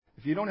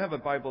If you don't have a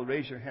Bible,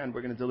 raise your hand.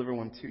 We're going to deliver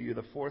one to you.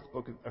 The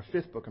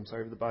fifth book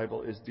of the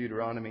Bible is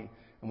Deuteronomy,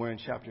 and we're in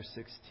chapter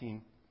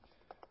 16.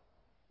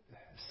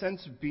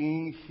 Since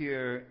being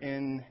here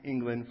in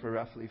England for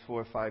roughly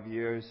 4 or 5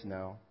 years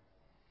now,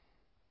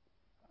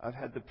 I've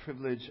had the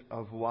privilege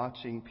of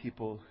watching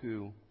people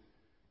who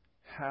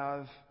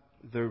have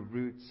their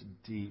roots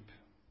deep,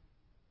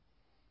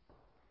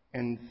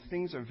 and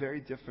things are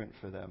very different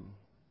for them.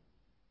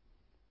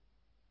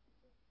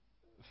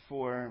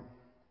 For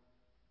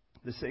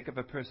the sake of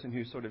a person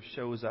who sort of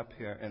shows up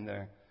here and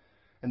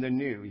they're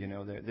new,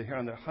 they're here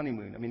on their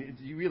honeymoon. I mean,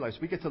 you realize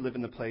we get to live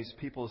in the place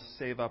people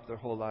save up their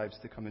whole lives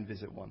to come and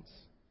visit once.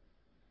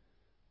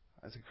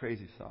 That's a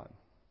crazy thought.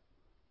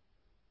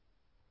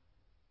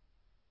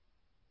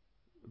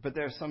 But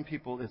there are some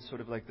people, it's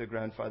sort of like their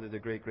grandfather, their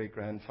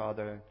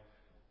great-great-grandfather,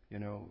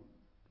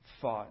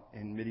 fought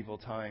in medieval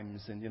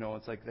times. And,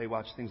 it's like they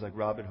watch things like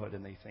Robin Hood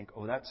and they think,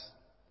 oh, that's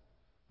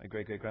my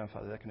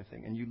great-great-grandfather, that kind of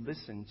thing. And you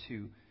listen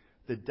to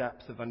the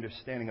depth of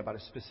understanding about a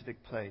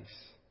specific place.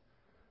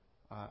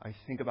 I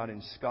think about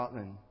in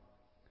Scotland,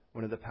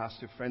 one of the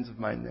pastor friends of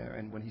mine there,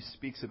 and when he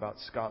speaks about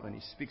Scotland,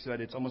 he speaks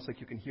about it, it's almost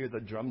like you can hear the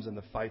drums and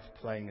the fife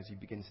playing as he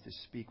begins to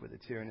speak with a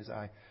tear in his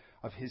eye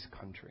of his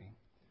country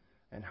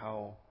and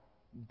how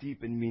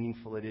deep and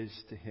meaningful it is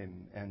to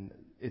him. And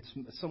it's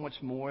so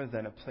much more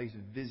than a place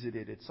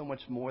visited. It's so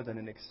much more than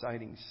an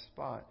exciting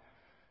spot.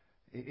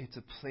 It's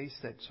a place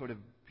that sort of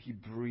he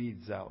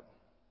breathes out.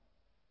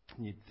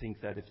 And you'd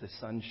think that if the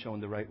sun shone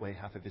the right way,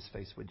 half of his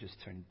face would just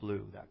turn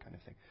blue, that kind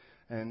of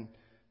thing.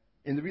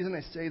 And the reason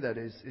I say that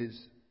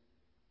is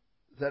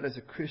that as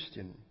a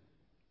Christian,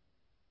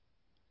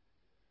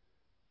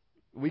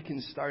 we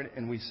can start,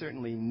 and we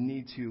certainly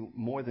need to,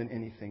 more than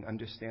anything,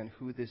 understand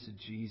who this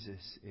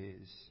Jesus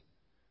is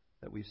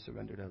that we've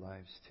surrendered our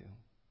lives to.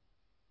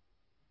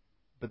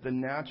 But the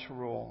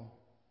natural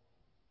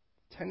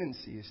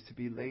tendency is to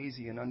be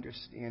lazy in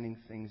understanding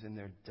things in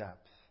their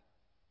depth.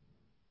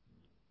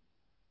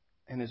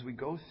 And as we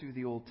go through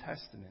the Old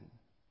Testament,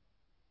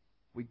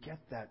 we get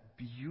that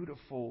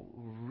beautiful,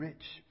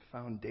 rich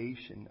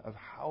foundation of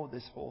how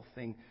this whole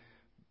thing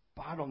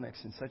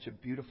bottlenecks in such a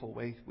beautiful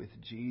way with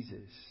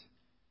Jesus,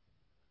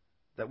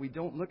 that we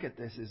don't look at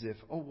this as if,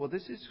 oh, well,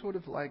 this is sort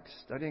of like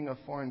studying a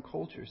foreign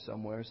culture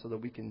somewhere so that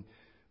we can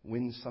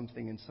win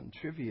something in some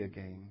trivia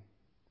game.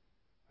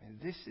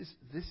 And this is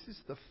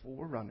the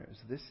forerunners.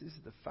 This is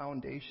the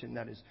foundation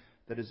that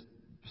is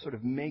sort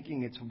of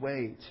making its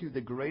way to the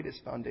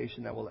greatest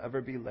foundation that will ever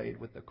be laid,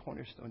 with the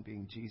cornerstone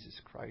being Jesus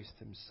Christ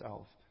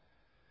himself.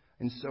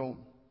 And so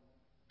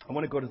I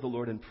want to go to the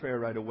Lord in prayer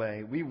right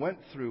away. We went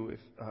through, if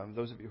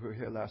those of you who were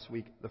here last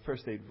week, the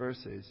first 8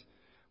 verses.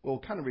 We'll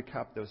kind of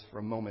recap those for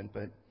a moment,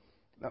 but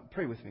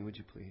pray with me, would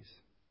you please?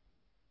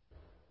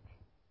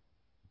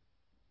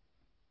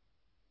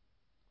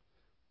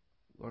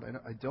 Lord,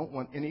 I don't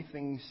want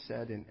anything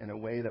said in a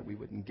way that we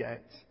wouldn't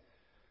get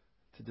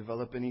to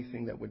develop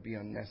anything that would be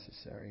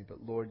unnecessary. But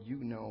Lord, you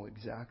know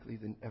exactly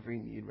every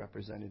need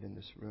represented in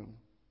this room.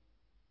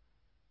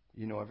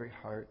 You know every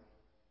heart.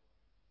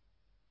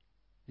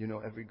 You know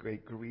every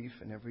great grief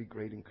and every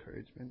great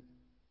encouragement.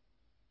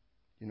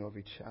 You know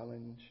every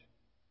challenge.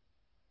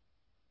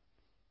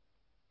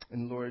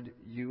 And Lord,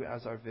 you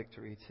as our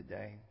victory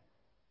today,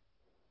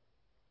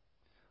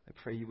 I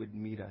pray you would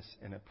meet us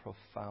in a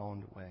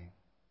profound way.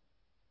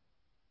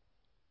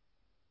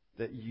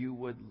 That you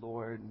would,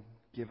 Lord,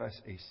 give us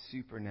a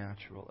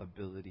supernatural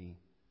ability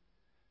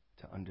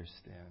to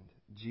understand.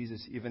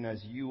 Jesus, even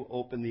as you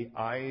open the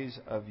eyes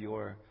of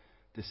your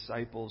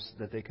disciples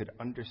that they could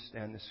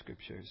understand the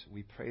Scriptures,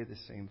 we pray the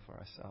same for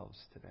ourselves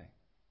today.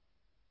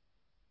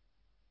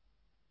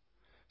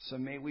 So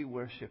may we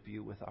worship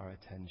you with our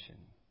attention.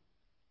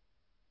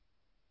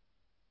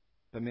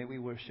 But may we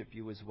worship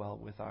you as well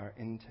with our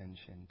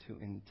intention, to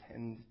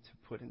intend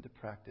to put into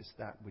practice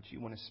that which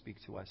you want to speak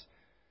to us,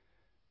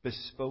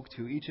 bespoke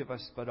to each of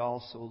us, but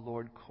also,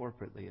 Lord,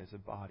 corporately as a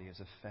body, as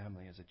a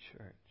family, as a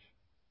church.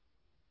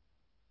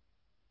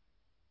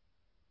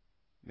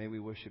 May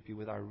we worship you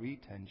with our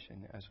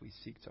retention as we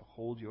seek to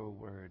hold your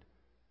word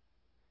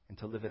and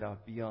to live it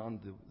out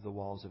beyond the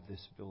walls of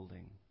this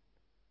building,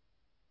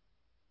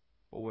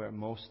 or where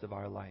most of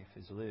our life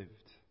is lived.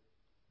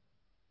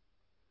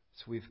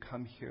 So we've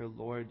come here,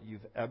 Lord,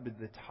 you've ebbed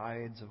the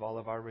tides of all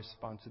of our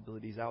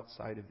responsibilities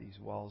outside of these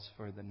walls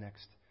for the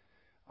next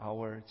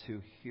hour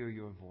to hear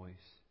your voice.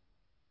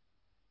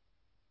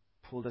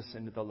 Pulled us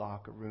into the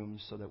locker room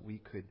so that we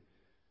could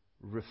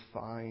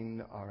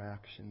refine our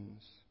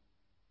actions,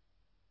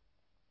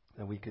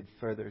 that we could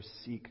further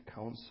seek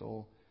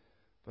counsel,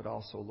 but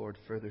also, Lord,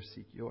 further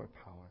seek your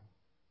power.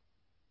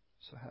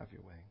 So have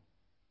your way.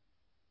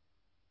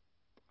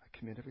 I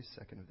commit every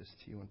second of this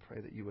to you and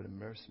pray that you would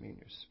immerse me in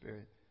your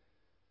Spirit,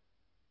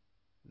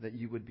 that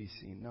you would be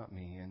seen, not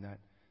me, and that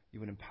you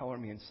would empower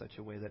me in such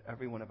a way that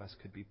every one of us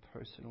could be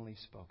personally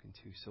spoken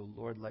to. So,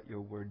 Lord, let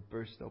your word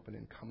burst open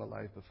and come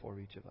alive before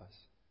each of us.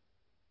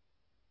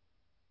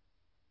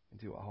 And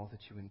do all that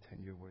you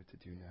intend your word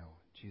to do now.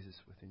 Jesus,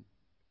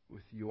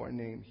 with your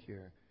name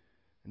here,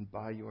 And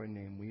by your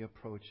name we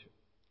approach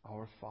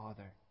our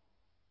Father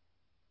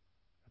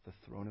at the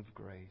throne of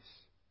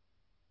grace.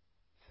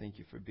 Thank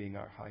you for being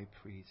our high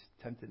priest,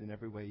 tempted in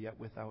every way, yet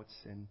without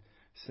sin,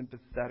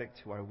 sympathetic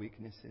to our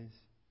weaknesses,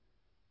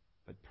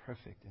 but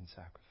perfect in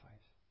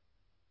sacrifice.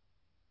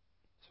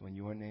 So in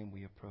your name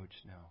we approach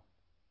now.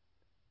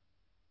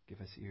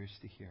 Give us ears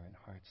to hear and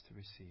hearts to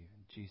receive.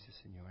 In Jesus,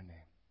 in your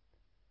name.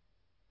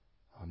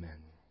 Amen.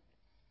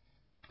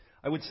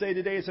 I would say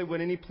today, as I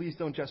would any, please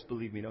don't just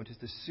believe me. Don't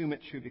just assume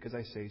it's true because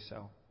I say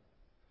so.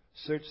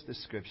 Search the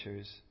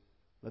Scriptures.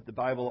 Let the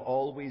Bible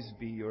always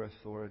be your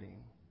authority.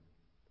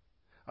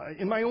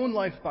 In my own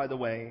life, by the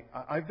way,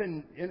 I've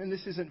been, and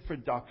this isn't for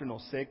doctrinal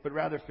sake, but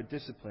rather for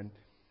discipline,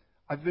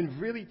 I've been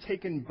really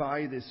taken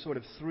by this sort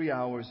of 3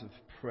 hours of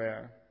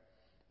prayer.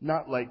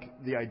 Not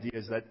like the idea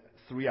is that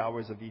 3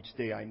 hours of each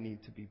day I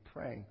need to be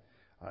praying.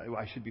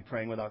 I should be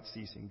praying without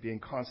ceasing, be in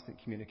constant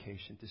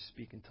communication, to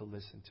speak and to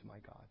listen to my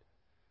God.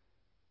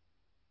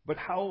 But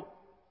how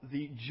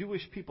the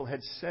Jewish people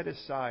had set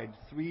aside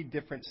 3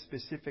 different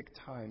specific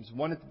times.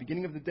 One at the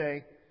beginning of the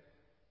day,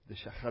 the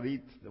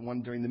Shacharit, the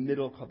one during the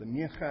middle called the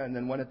Mincha, and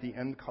then one at the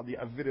end called the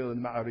Aviril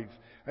and Ma'ariv.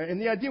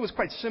 And the idea was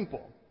quite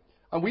simple.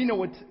 And we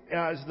know it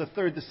as the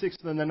 3rd, the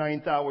 6th, and the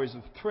 9th hours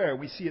of prayer.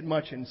 We see it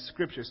much in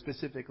Scripture,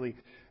 specifically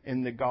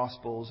in the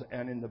Gospels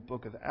and in the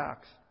book of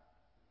Acts.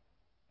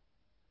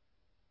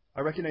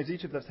 I recognize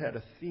each of us had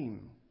a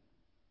theme.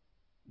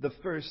 The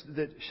first,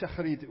 that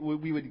Shacharit,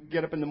 we would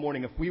get up in the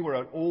morning. If we were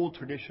an old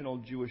traditional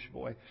Jewish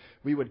boy,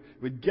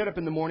 we'd get up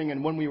in the morning,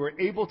 and when we were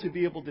able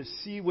to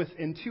see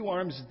within 2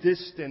 arms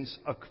distance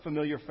a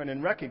familiar friend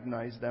and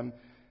recognize them,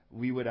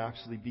 we would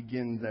actually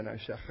begin then a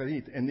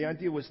Shacharit. And the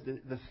idea was,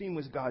 the theme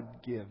was God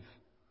give.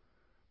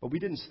 But we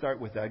didn't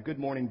start with that. Good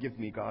morning, give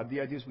me God.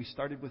 The idea is we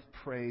started with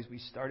praise. We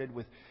started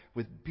with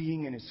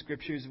being in His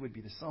Scriptures. It would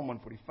be the Psalm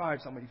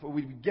 145, Psalm 84.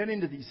 We'd get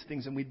into these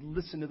things and we'd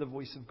listen to the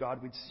voice of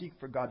God. We'd seek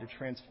for God to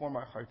transform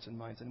our hearts and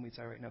minds. And we'd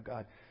say, all right, now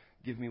God,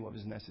 give me what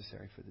was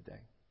necessary for the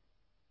day.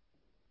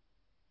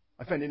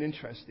 I find it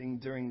interesting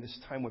during this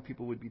time where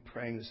people would be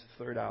praying this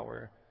 3rd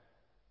hour,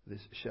 this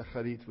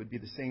Shacharit would be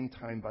the same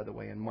time, by the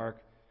way, in Mark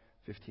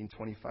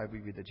 15:25 we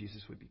read that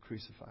Jesus would be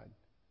crucified.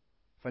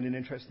 I find it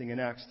interesting in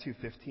Acts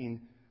 2:15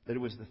 that it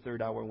was the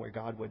 3rd hour where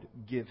God would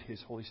give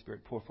His Holy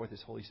Spirit, pour forth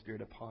His Holy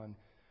Spirit upon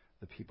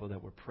the people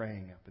that were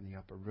praying up in the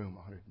upper room,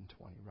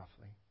 120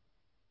 roughly.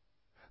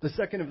 The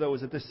second of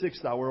those at the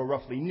 6th hour, or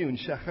roughly noon,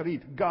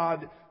 Shacharit,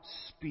 God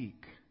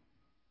speak.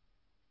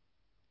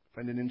 I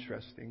find it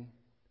interesting.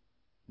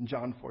 In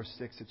John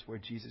 4:6, it's where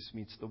Jesus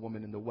meets the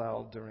woman in the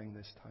well during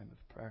this time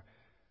of prayer,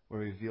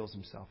 where He reveals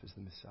Himself as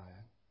the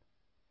Messiah.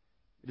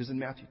 It is in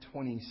Matthew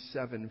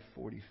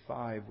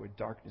 27:45 where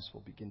darkness will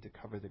begin to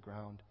cover the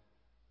ground,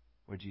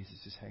 where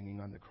Jesus is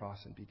hanging on the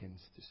cross and begins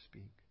to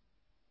speak.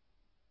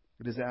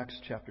 It is Acts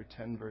chapter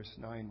 10, verse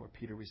 9, where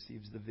Peter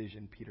receives the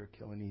vision, Peter,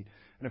 kill and eat.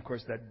 And of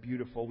course, that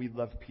beautiful, we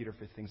love Peter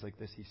for things like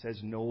this. He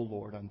says, no,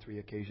 Lord, on 3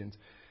 occasions.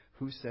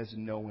 Who says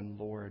no and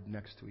Lord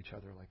next to each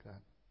other like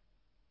that?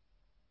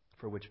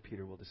 For which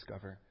Peter will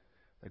discover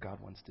that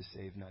God wants to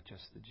save not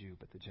just the Jew,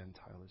 but the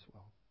Gentile as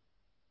well.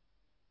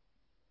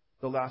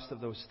 The last of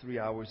those 3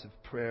 hours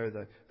of prayer,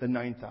 the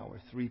 9th hour,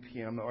 3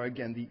 p.m., or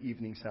again the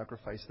evening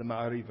sacrifice, the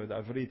Ma'ariv or the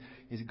Avrit,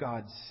 is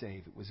God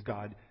save. It was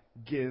God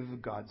give,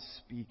 God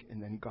speak,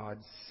 and then God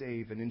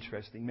save. And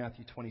interesting,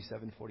 Matthew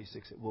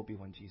 27:46, it will be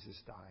when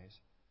Jesus dies.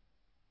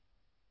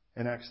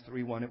 In Acts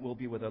 3:1, it will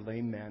be where the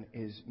lame man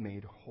is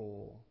made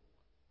whole.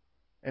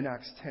 In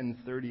Acts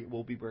 10:30, it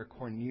will be where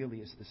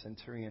Cornelius, the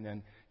centurion,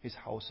 and his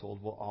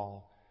household will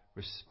all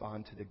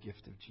respond to the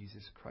gift of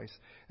Jesus Christ.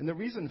 And the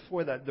reason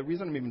for that, the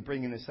reason I'm even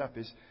bringing this up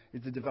is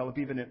to develop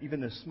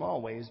even a small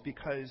way, is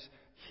because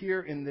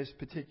here in this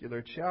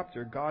particular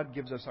chapter, God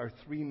gives us our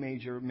 3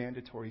 major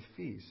mandatory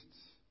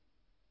feasts.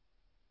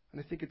 And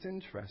I think it's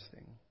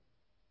interesting.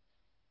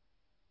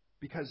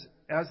 Because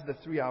as the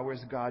 3 hours,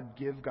 God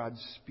give, God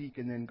speak,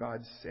 and then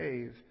God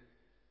save,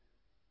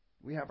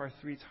 we have our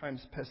 3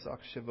 times Pesach,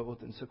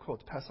 Shavuot, and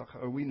Sukkot. Pesach,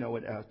 or we know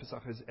it as,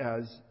 Pesach is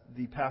as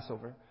the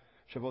Passover.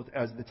 Shavuot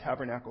as the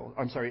tabernacle,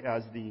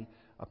 as the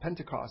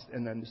Pentecost,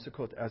 and then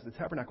Sukkot as the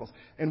tabernacles.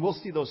 And we'll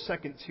see those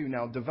second 2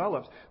 now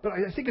developed. But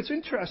I think it's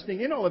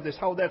interesting in all of this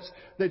how that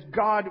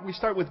God, we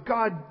start with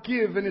God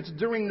give, and it's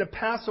during the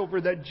Passover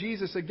that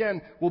Jesus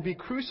again will be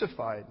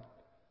crucified.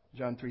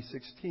 John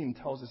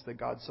 3:16 tells us that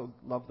God so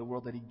loved the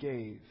world that He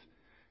gave.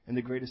 And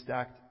the greatest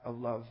act of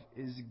love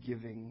is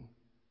giving,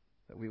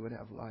 that we would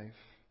have life.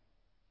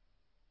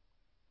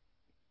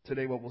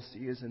 Today what we'll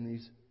see is in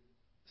these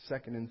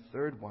second and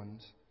third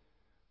ones,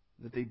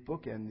 that they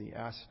bookend the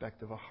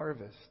aspect of a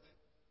harvest.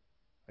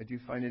 I do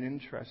find it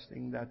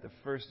interesting that the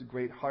first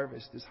great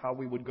harvest is how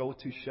we would go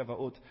to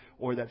Shavuot,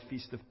 or that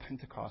Feast of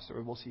Pentecost,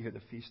 or we'll see here the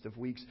Feast of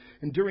Weeks.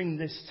 And during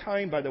this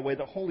time, by the way,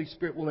 the Holy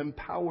Spirit will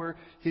empower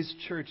His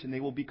church, and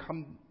they'll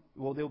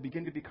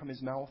begin to become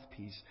His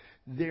mouthpiece.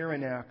 There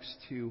in Acts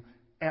 2,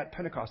 at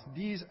Pentecost.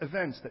 These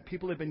events that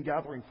people have been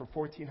gathering for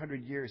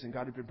 1,400 years and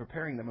God had been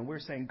preparing them. And we're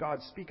saying,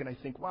 God speak. And I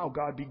think, wow,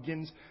 God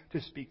begins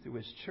to speak through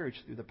His church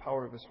through the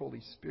power of His Holy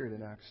Spirit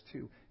in Acts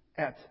 2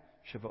 at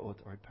Shavuot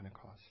or at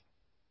Pentecost.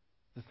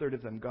 The third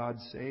of them, God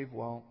save.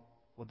 Well,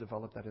 we'll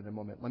develop that in a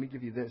moment. Let me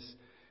give you this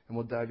and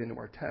we'll dive into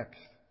our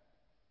text.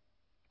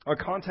 Our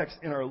context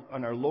in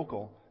our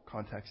local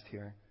context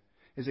here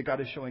is that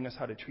God is showing us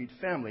how to treat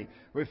family.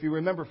 Or if you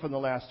remember from the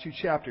last two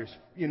chapters,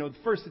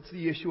 first it's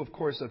the issue, of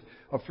course,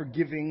 of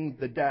forgiving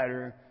the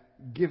debtor,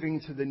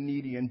 giving to the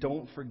needy, and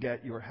don't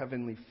forget your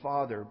heavenly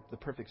Father. The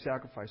perfect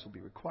sacrifice will be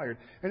required.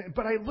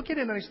 But I look at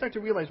it and I start to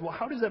realize, well,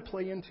 how does that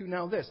play into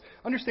now this?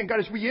 Understand, God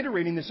is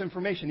reiterating this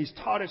information. He's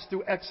taught us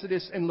through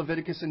Exodus and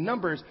Leviticus and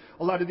Numbers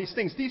a lot of these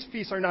things. These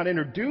feasts are not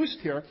introduced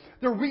here.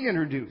 They're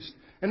reintroduced.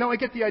 And now I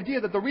get the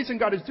idea that the reason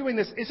God is doing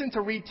this isn't to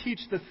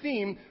reteach the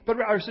theme,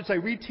 or I should say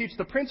reteach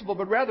the principle,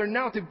 but rather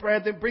now to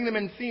bring them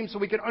in theme so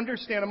we can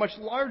understand a much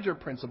larger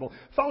principle.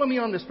 Follow me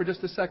on this for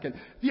just a second.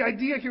 The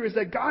idea here is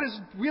that God is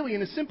really, in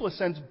the simplest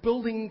sense,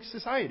 building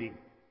society.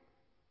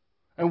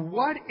 And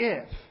what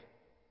if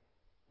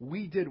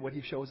we did what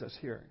He shows us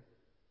here?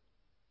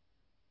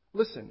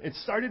 Listen, it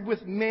started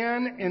with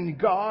man and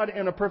God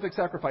and a perfect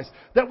sacrifice.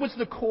 That was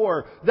the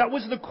core. That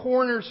was the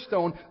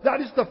cornerstone. That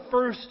is the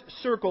first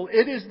circle.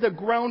 It is the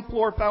ground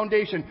floor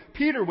foundation.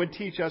 Peter would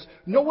teach us,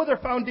 no other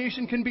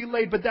foundation can be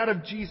laid but that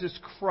of Jesus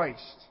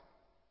Christ.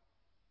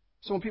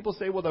 So when people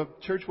say, well, the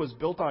church was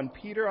built on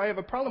Peter, I have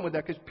a problem with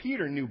that because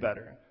Peter knew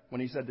better when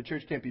he said the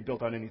church can't be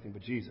built on anything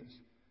but Jesus.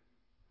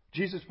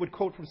 Jesus would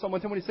quote from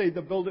someone when he said,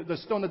 the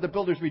stone that the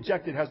builders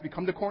rejected has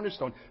become the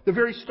cornerstone, the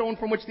very stone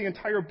from which the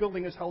entire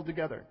building is held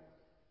together.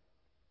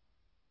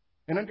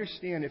 And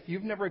understand, if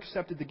you've never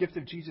accepted the gift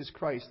of Jesus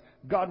Christ,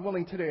 God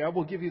willing today, I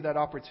will give you that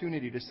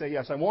opportunity to say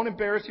yes. I won't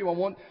embarrass you, I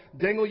won't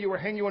dangle you or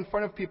hang you in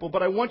front of people,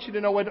 but I want you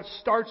to know it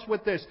starts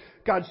with this.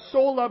 God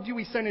so loved you,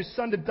 He sent His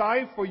Son to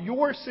die for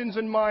your sins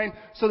and mine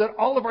so that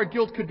all of our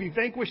guilt could be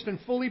vanquished and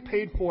fully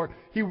paid for.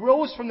 He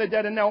rose from the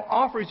dead and now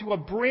offers you a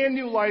brand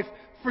new life,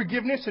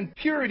 forgiveness and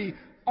purity,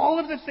 all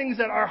of the things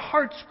that our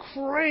hearts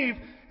crave,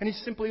 and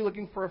He's simply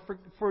looking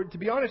for to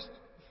be honest,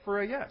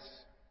 for a yes.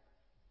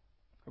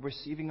 A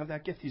receiving of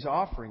that gift. He's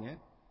offering it,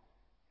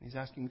 and He's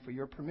asking for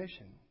your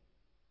permission.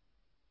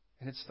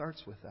 And it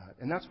starts with that.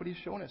 And that's what He's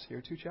shown us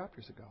here 2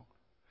 chapters ago.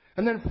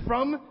 And then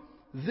from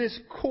this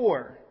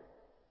core,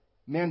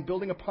 man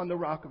building upon the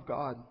rock of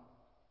God,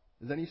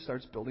 then He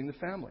starts building the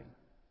family.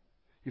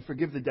 You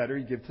forgive the debtor,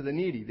 you give to the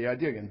needy. The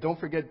idea again, don't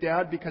forget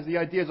Dad, because the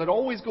idea is it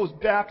always goes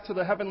back to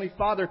the Heavenly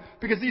Father,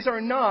 because these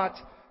are not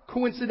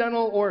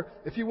coincidental or,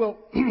 if you will,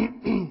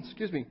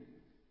 excuse me,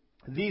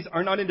 these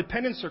are not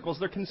independent circles,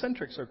 they're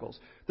concentric circles.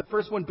 The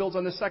first one builds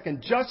on the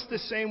second, just the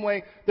same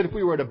way that if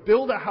we were to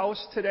build a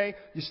house today,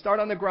 you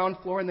start on the ground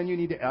floor and then you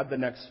need to add the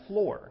next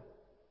floor.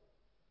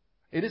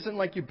 It isn't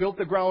like you built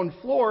the ground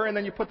floor and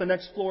then you put the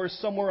next floor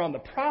somewhere on the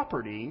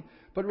property,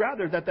 but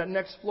rather that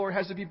next floor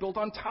has to be built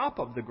on top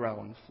of the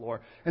ground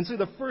floor. And so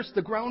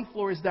the ground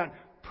floor is that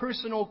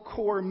personal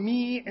core,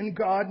 me and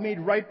God made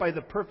right by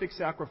the perfect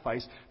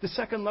sacrifice. The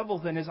second level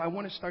then is I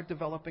want to start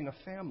developing a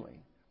family.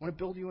 I want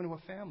to build you into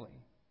a family.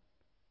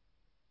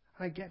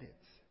 I get it.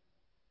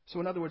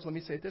 So in other words, let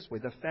me say it this way.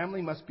 The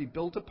family must be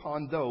built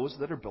upon those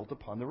that are built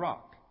upon the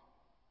rock.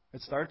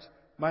 It starts,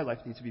 my life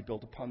needs to be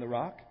built upon the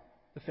rock.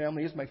 The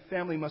family is, my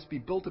family must be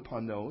built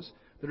upon those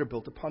that are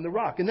built upon the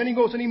rock. And then he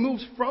goes and he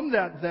moves from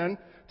that then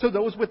to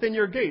those within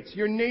your gates,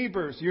 your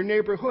neighbors, your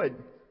neighborhood,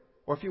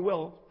 or if you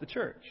will, the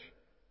church.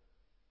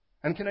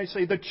 And can I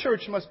say the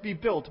church must be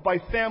built by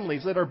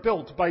families that are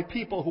built by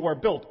people who are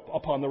built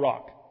upon the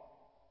rock.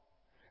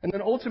 And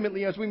then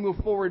ultimately, as we move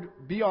forward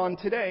beyond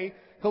today,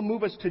 He'll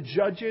move us to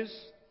judges,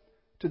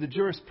 to the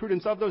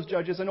jurisprudence of those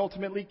judges, and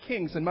ultimately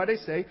kings. And might I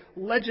say,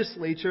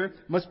 legislature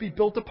must be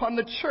built upon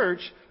the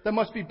church, that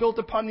must be built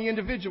upon the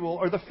individual,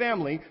 or the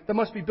family, that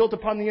must be built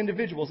upon the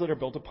individuals that are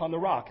built upon the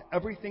rock.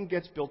 Everything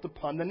gets built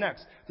upon the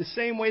next. The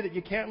same way that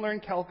you can't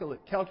learn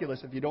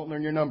calculus if you don't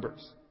learn your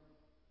numbers.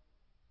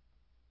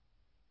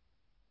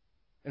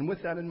 And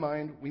with that in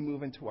mind, we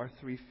move into our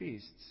 3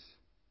 feasts.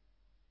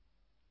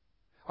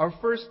 Our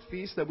first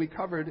feast that we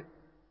covered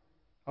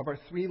of our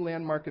 3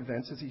 landmark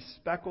events is He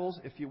speckles,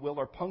 if you will,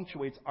 or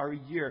punctuates our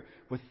year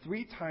with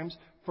 3 times.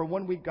 For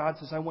 1 week, God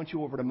says, I want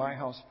you over to my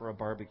house for a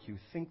barbecue.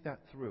 Think that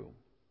through.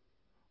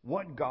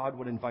 What God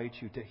would invite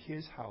you to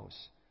His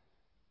house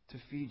to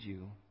feed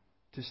you,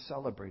 to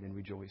celebrate and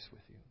rejoice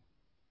with you?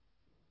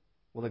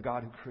 Well, the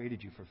God who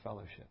created you for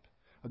fellowship.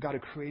 A God who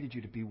created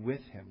you to be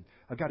with Him.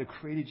 A God who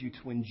created you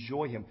to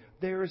enjoy Him.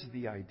 There's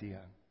the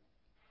idea.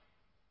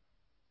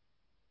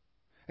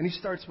 And He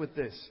starts with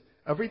this.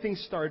 Everything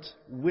starts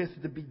with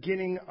the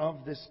beginning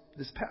of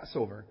this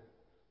Passover.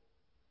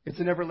 It's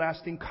an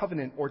everlasting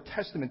covenant or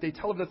testament. They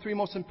tell of the 3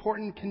 most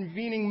important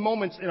convening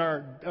moments in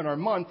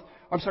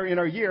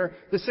our year,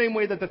 the same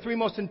way that the 3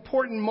 most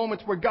important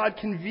moments where God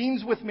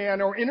convenes with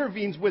man or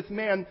intervenes with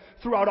man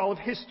throughout all of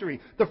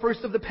history. The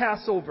first of the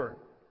Passover.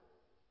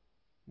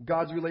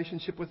 God's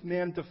relationship with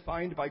man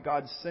defined by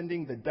God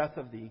sending the death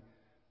of the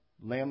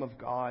Lamb of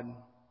God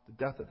the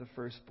death of the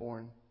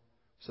firstborn,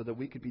 so that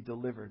we could be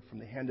delivered from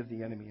the hand of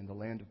the enemy in the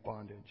land of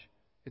bondage.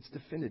 It's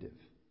definitive.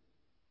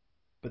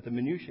 But the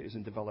minutiae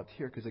isn't developed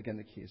here because, again,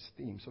 the key is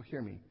theme. So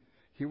hear me.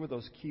 Here were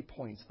those key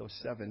points, those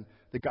 7,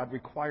 that God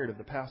required of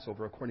the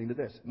Passover according to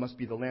this. It must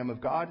be the Lamb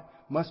of God,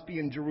 must be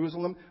in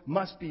Jerusalem,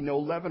 must be no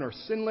leaven or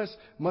sinless,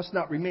 must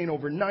not remain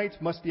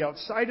overnight, must be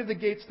outside of the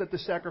gates that the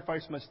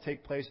sacrifice must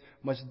take place,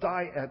 must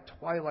die at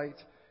twilight,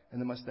 and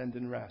then must end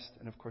in rest.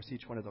 And of course,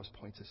 each one of those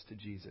points us to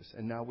Jesus.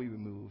 And now we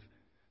move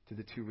to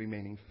the 2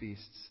 remaining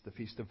feasts, the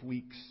Feast of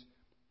Weeks,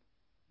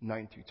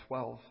 9 through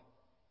 12,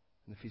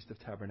 and the Feast of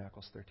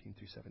Tabernacles, 13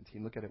 through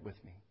 17. Look at it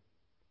with me.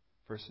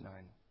 Verse 9.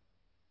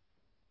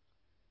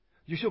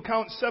 You shall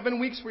count 7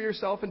 weeks for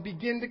yourself and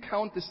begin to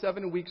count the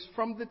 7 weeks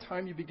from the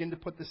time you begin to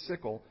put the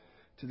sickle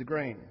to the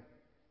grain.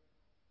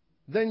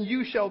 Then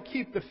you shall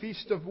keep the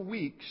Feast of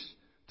Weeks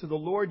to the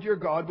Lord your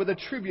God with a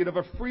tribute of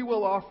a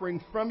freewill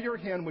offering from your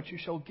hand, which you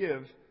shall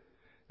give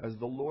as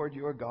the Lord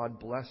your God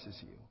blesses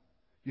you.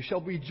 You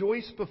shall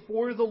rejoice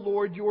before the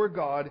Lord your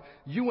God,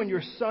 you and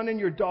your son and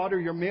your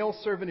daughter, your male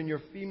servant and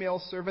your female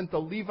servant, the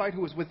Levite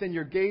who is within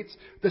your gates,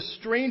 the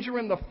stranger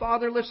and the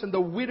fatherless and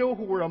the widow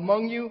who are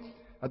among you,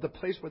 at the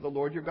place where the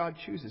Lord your God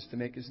chooses to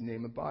make his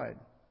name abide.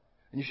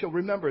 And you shall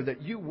remember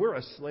that you were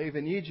a slave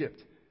in Egypt,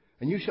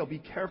 and you shall be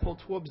careful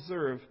to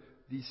observe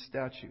these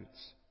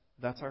statutes.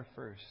 That's our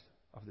first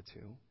of the 2.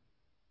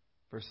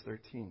 Verse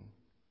 13.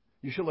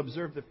 You shall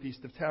observe the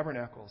Feast of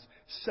Tabernacles.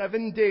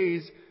 7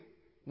 days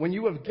when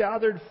you have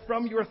gathered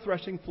from your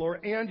threshing floor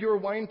and your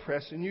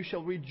winepress, and you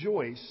shall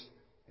rejoice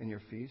in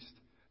your feast.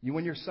 You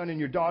and your son and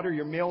your daughter,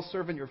 your male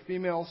servant, your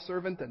female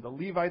servant, and the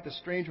Levite, the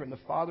stranger, and the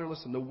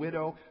fatherless, and the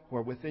widow who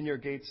are within your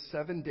gates,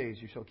 7 days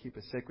you shall keep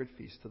a sacred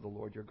feast to the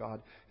Lord your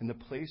God in the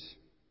place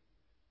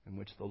in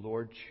which the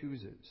Lord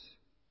chooses.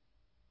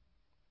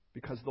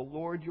 Because the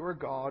Lord your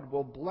God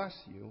will bless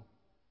you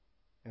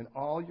in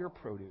all your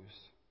produce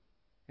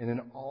and in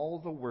all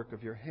the work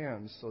of your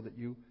hands, so that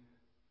you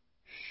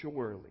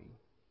surely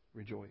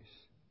rejoice.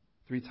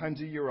 3 times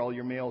a year all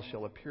your males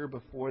shall appear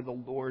before the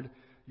Lord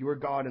your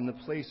God in the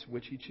place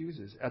which he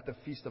chooses, at the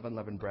Feast of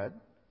Unleavened Bread,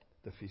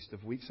 the Feast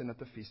of Weeks, and at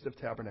the Feast of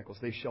Tabernacles.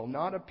 They shall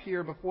not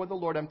appear before the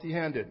Lord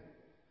empty-handed.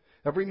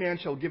 Every man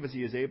shall give as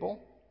he is able,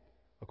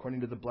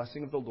 according to the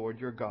blessing of the Lord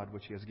your God,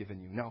 which he has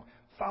given you. Now,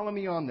 follow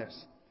me on this.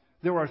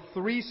 There are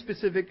 3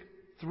 specific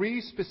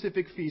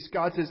feasts.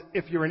 God says,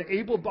 if you're an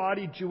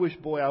able-bodied Jewish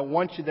boy, I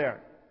want you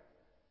there.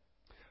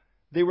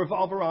 They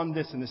revolve around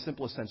this in the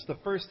simplest sense. The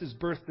first is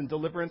birth and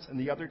deliverance, and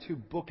the other 2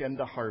 bookend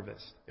the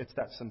harvest. It's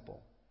that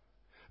simple.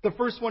 The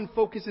first one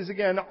focuses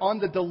again on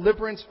the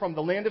deliverance from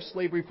the land of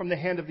slavery, from the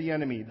hand of the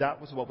enemy.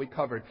 That was what we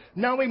covered.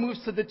 Now he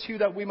moves to the 2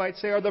 that we might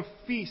say are the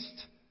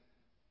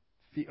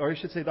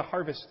the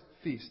harvest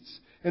feasts.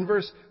 In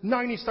verse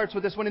 9 he starts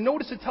with this one, and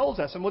notice it tells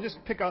us, and we'll just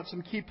pick out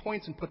some key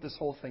points and put this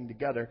whole thing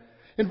together.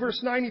 In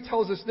verse 9 he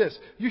tells us this: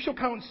 you shall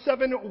count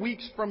 7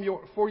 weeks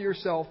for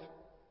yourself.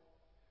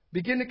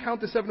 Begin to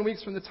count the 7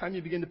 weeks from the time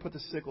you begin to put the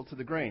sickle to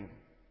the grain.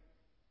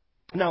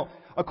 Now,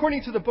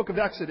 according to the book of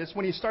Exodus,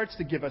 when he starts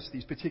to give us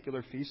these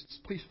particular feasts,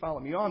 please follow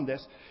me on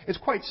this, it's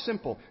quite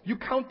simple. You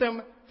count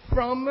them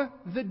from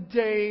the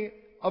day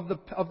of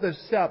the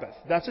Sabbath.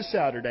 That's a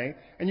Saturday.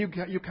 And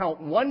you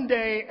count 1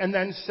 day and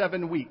then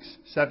 7 weeks.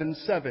 7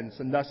 sevens.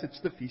 And thus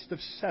it's the Feast of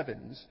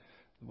Sevens.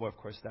 Well, of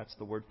course, that's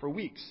the word for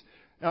weeks.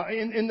 Now,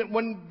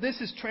 when this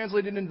is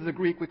translated into the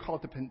Greek, we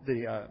call it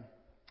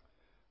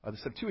the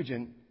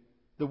Septuagint.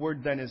 The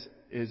word then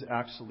is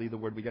actually the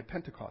word we get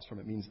Pentecost from.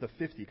 It means the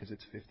 50 because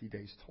it's 50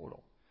 days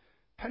total.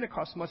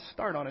 Pentecost must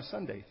start on a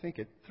Sunday. Think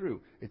it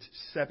through. It's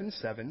 7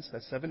 sevens,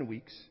 that's 7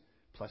 weeks,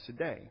 plus a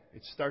day.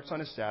 It starts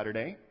on a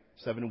Saturday.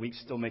 7 weeks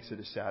still makes it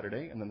a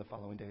Saturday, and then the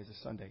following day is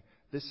a Sunday.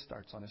 This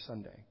starts on a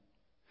Sunday.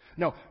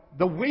 Now,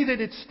 the way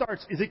that it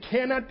starts is it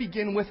cannot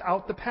begin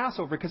without the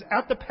Passover, because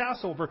at the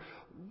Passover,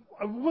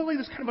 really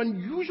this kind of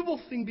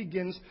unusual thing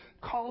begins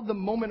called the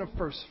moment of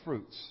first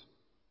fruits.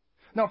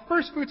 Now,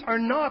 first fruits are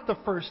not the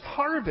first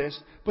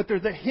harvest, but they're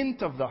the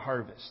hint of the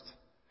harvest.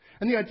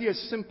 And the idea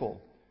is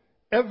simple.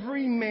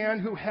 Every man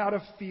who had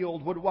a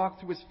field would walk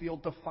through his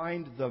field to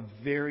find the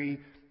very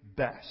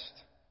best.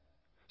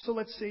 So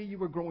let's say you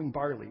were growing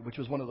barley, which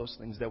was one of those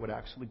things that would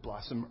actually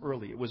blossom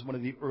early. It was one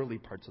of the early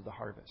parts of the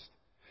harvest.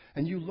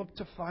 And you looked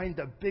to find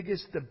the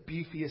biggest, the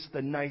beefiest,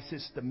 the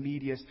nicest, the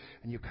meatiest.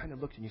 And you kind of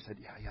looked and you said,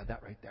 yeah,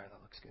 that right there,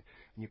 that looks good.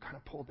 And you kind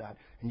of pulled that,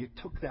 and you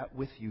took that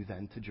with you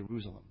then to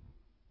Jerusalem.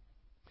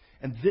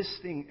 And this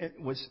thing, it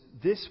was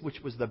this which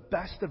was the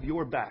best of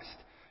your best,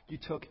 you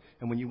took,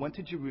 and when you went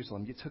to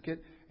Jerusalem, you took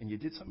it and you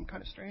did something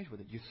kind of strange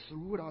with it. You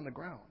threw it on the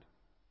ground.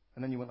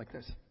 And then you went like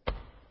this.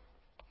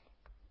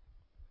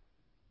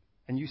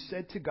 And you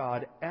said to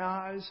God,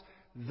 as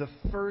the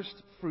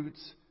first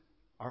fruits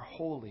are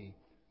holy,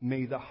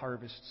 may the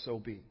harvest so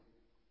be.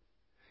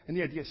 And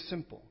the idea is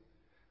simple.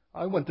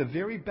 I want the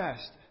very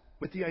best,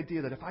 with the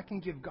idea that if I can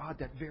give God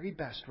that very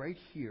best right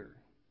here,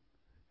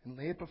 and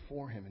lay it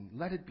before him and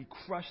let it be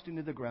crushed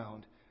into the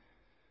ground,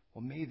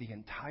 well, may the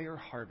entire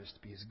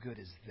harvest be as good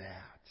as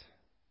that.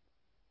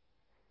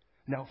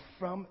 Now,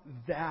 from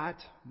that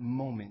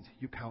moment,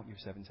 you count your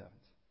 7 sevens.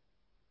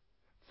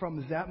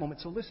 From that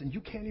moment. So listen,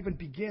 you can't even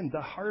begin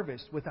the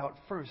harvest without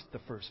first the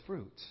first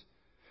fruits.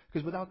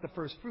 Because without the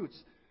first fruits,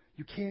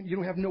 you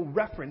don't have no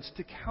reference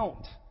to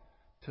count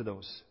to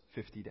those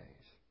 50 days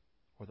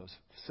or those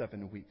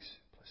 7 weeks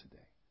plus a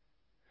day.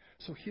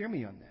 So hear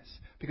me on this.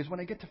 Because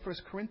when I get to 1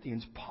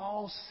 Corinthians,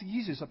 Paul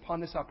seizes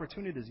upon this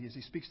opportunity as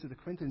he speaks to the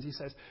Corinthians. He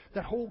says,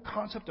 that whole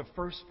concept of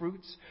first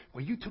fruits,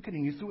 where you took it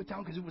and you threw it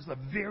down because it was the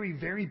very,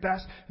 very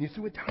best, and you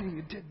threw it down and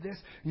you did this,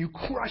 and you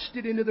crushed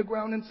it into the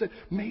ground and said,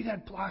 may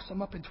that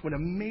blossom up into an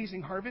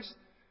amazing harvest.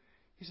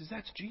 He says,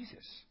 that's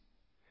Jesus.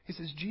 He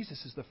says,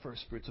 Jesus is the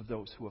first fruits of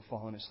those who have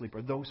fallen asleep,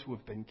 or those who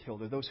have been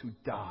killed, or those who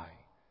die.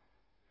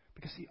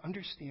 Because see,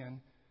 understand,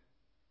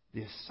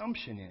 the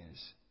assumption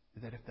is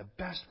that if the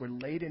best were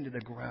laid into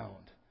the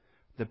ground,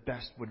 the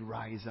best would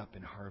rise up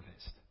in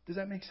harvest. Does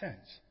that make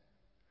sense?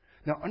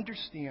 Now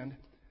understand,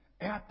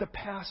 at the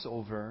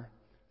Passover,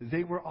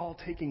 they were all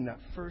taking that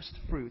first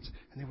fruits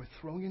and they were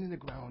throwing it in the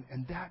ground,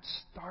 and that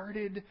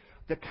started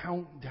the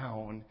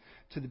countdown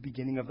to the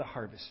beginning of the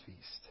harvest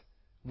feast.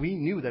 We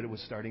knew that it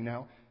was starting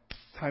now.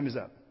 Time is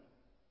up.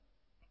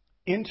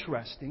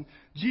 Interesting,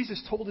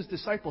 Jesus told his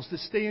disciples to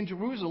stay in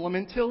Jerusalem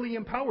until he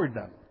empowered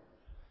them.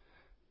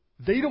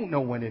 They don't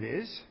know when it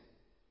is.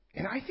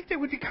 And I think that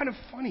would be kind of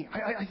funny.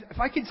 If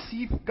I could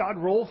see God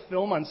roll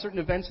film on certain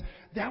events,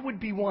 that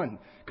would be one.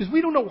 Because we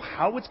don't know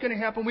how it's going to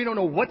happen. We don't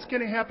know what's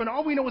going to happen.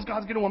 All we know is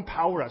God's going to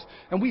empower us.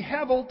 And we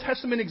have Old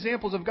Testament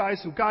examples of guys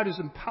who God has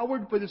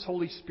empowered with His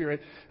Holy Spirit.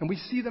 And we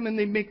see them and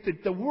they make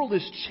the world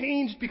is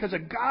changed because a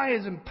guy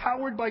is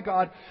empowered by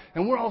God.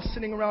 And we're all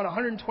sitting around,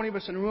 120 of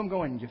us in a room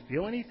going, you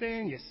feel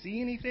anything? You see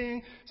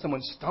anything?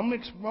 Someone's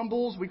stomach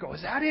rumbles. We go,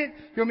 is that it? You know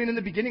what I mean? In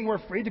the beginning, we're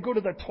afraid to go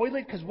to the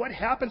toilet because what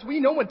happens? We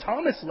know when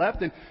Thomas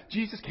left and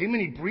Jesus came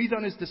and He breathed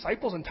on His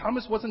disciples and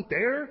Thomas wasn't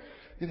there.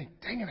 You think,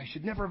 dang it, I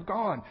should never have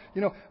gone.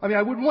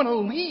 I would want to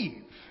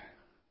leave.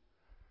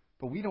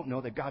 But we don't know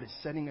that God is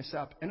setting us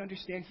up. And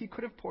understand, He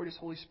could have poured His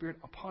Holy Spirit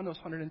upon those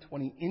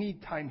 120 any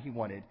time He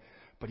wanted.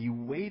 But He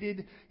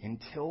waited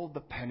until the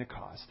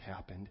Pentecost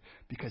happened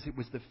because it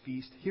was the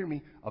feast, hear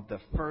me, of the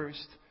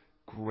first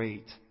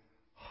great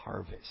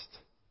harvest.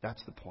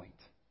 That's the point.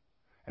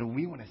 And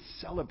we want to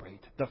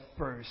celebrate the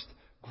first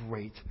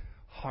great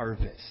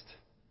harvest.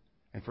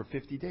 And for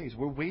 50 days,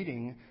 we're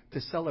waiting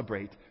to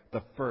celebrate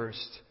the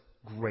first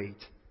great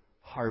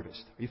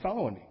harvest. Are you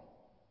following me?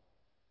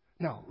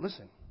 Now,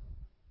 listen.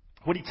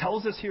 What he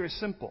tells us here is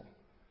simple.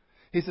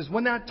 He says,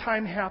 when that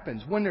time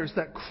happens, when there's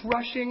that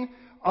crushing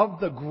of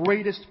the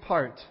greatest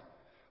part,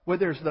 where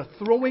there's the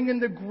throwing in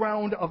the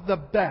ground of the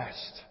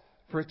best,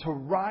 for it to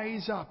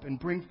rise up and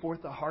bring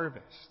forth a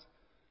harvest,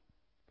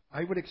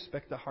 I would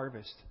expect the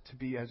harvest to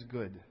be as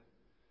good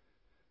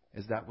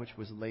as that which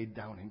was laid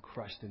down and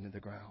crushed into the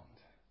ground.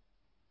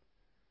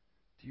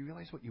 Do you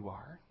realize what you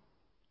are?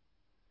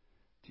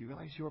 Do you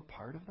realize you're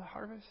part of the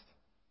harvest?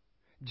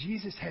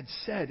 Jesus had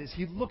said, as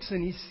He looks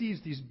and He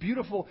sees these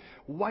beautiful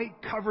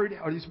white covered,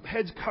 or these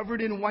heads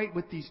covered in white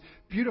with these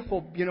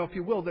beautiful, if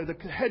you will, the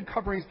head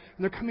coverings,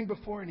 and they're coming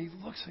before, and He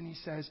looks and He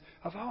says,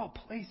 of all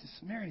places,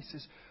 Mary, He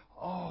says,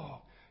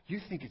 oh, you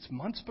think it's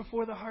months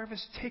before the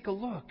harvest? Take a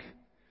look.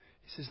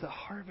 He says, the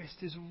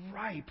harvest is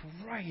ripe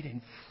right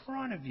in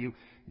front of you.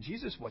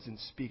 Jesus wasn't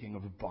speaking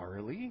of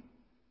barley.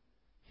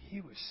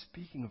 He was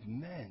speaking of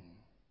men.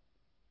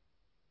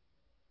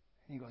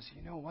 And He goes,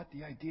 you know what?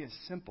 The idea is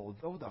simple.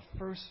 Though the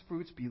first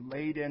fruits be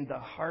laid in, the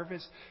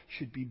harvest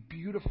should be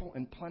beautiful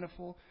and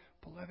plentiful.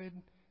 Beloved,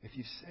 if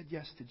you said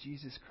yes to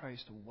Jesus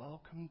Christ,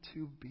 welcome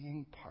to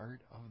being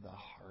part of the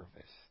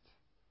harvest.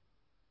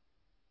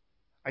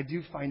 I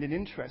do find it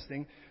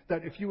interesting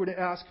that if you were to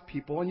ask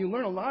people, and you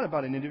learn a lot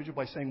about an individual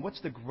by saying,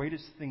 what's the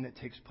greatest thing that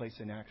takes place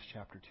in Acts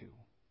chapter 2?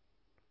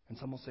 And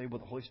some will say, well,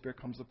 the Holy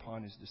Spirit comes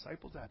upon His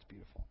disciples. That's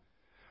beautiful.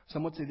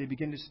 Some would say they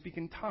begin to speak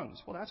in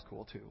tongues. Well, that's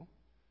cool too.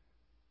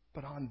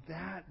 But on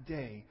that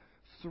day,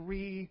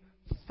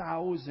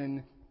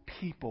 3,000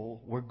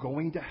 people were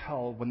going to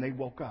hell when they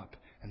woke up,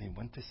 and they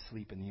went to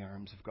sleep in the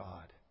arms of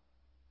God.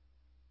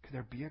 Could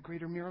there be a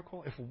greater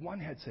miracle? If one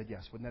had said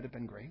yes, wouldn't that have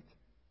been great?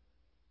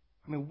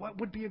 What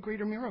would be a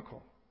greater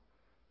miracle?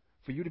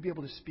 For you to be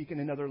able to speak in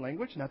another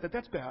language? Not that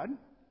that's bad.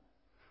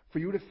 For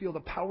you to feel the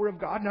power of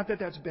God? Not that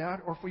that's bad.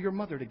 Or for your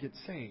mother to get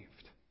saved?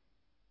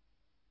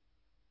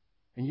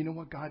 And you know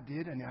what God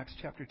did in Acts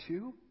chapter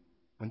 2?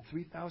 When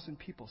 3,000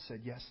 people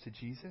said yes to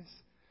Jesus,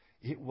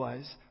 it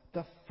was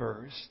the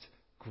first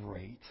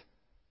great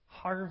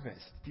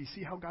harvest. Do you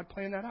see how God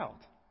planned that out?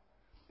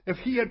 If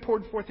He had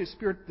poured forth His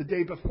Spirit the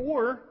day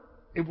before,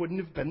 it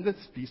wouldn't have been the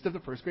feast of the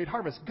first great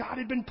harvest. God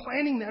had been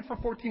planning that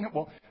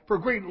for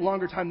a great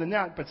longer time than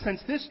that. But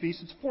since this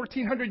feast, it's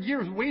 1,400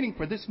 years waiting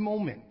for this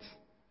moment.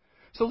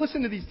 So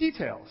listen to these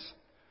details.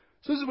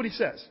 So this is what He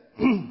says.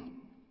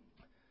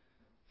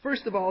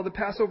 First of all, the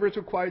Passover is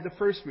required the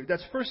first fruit.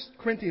 That's 1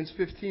 Corinthians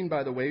 15,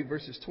 by the way,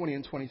 verses 20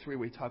 and 23,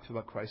 where he talks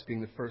about Christ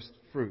being the first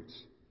fruits.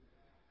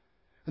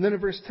 And then in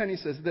verse 10 he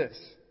says this,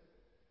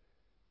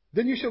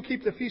 then you shall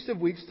keep the Feast of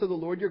Weeks to the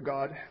Lord your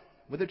God.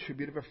 with a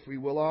tribute of a free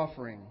will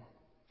offering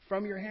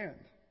from your hand,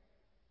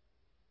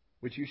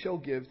 which you shall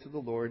give to the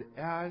Lord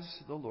as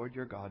the Lord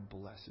your God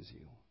blesses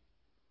you.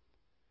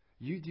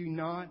 You do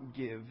not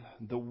give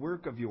the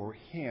work of your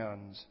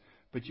hands,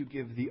 but you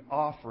give the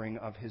offering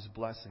of his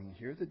blessing.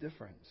 Here's the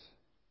difference.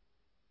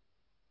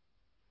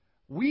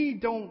 We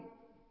don't,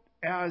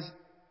 as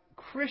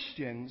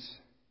Christians,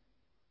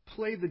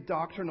 play the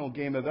doctrinal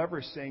game of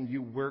ever saying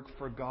you work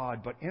for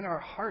God, but in our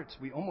hearts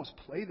we almost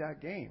play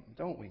that game,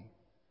 don't we?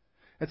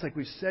 It's like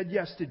we've said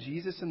yes to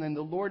Jesus, and then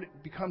the Lord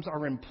becomes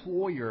our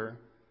employer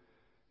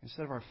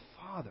instead of our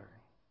Father,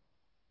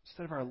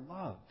 instead of our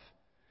love.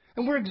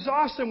 And we're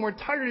exhausted and we're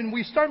tired, and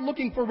we start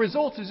looking for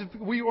results as if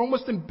we're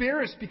almost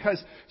embarrassed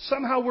because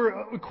somehow we're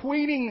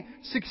equating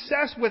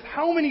success with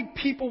how many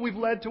people we've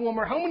led to Him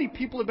or how many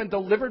people have been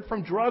delivered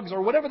from drugs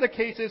or whatever the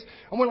case is.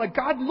 And we're like,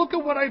 God, look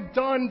at what I've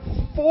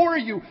done for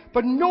you.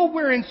 But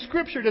nowhere in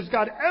Scripture does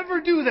God ever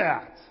do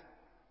that.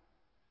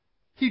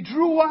 He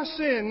drew us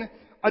in,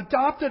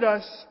 adopted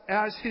us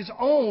as His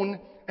own,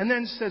 and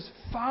then says,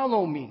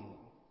 follow me.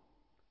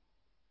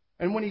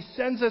 And when He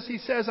sends us, He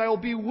says, I will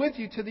be with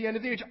you to the end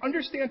of the age.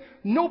 Understand,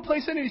 no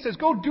place in it He says,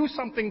 go do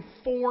something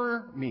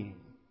for me.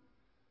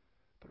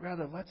 But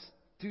rather, let's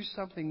do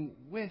something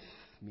with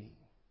me.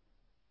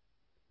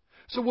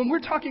 So when we're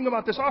talking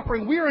about this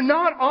offering, we are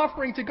not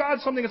offering to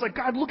God something that's like,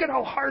 God, look at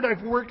how hard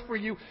I've worked for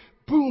you.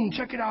 Boom,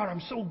 check it out,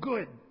 I'm so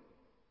good.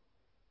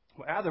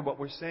 Rather, what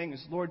we're saying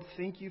is, Lord,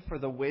 thank you for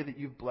the way that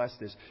you've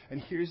blessed this.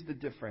 And here's the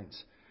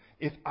difference.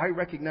 If I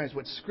recognize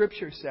what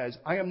Scripture says,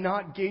 I am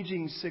not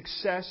gauging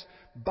success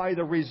by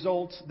the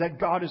results that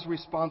God is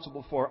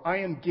responsible for. I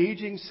am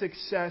gauging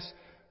success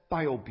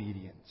by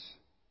obedience.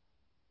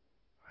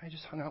 I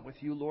just hung out with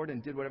you, Lord,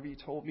 and did whatever you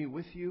told me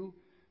with you.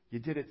 You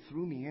did it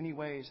through me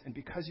anyways, and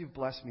because you've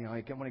blessed me,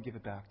 I want to give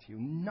it back to you.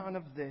 None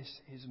of this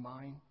is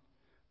mine.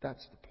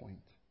 That's the point.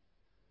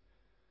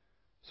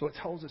 So it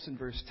tells us in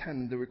verse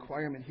 10, the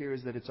requirement here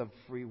is that it's of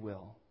free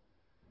will.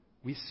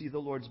 We see the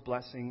Lord's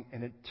blessing,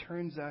 and it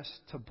turns us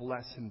to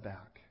bless Him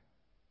back.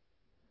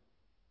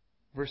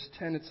 Verse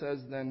 10, it says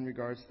then in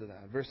regards to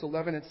that. Verse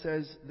 11, it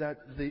says that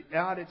the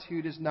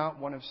attitude is not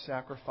one of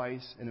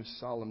sacrifice and of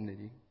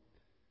solemnity.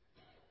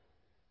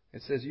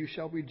 It says, you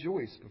shall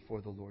rejoice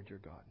before the Lord your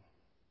God.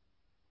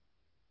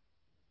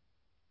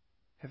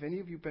 Have any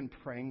of you been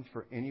praying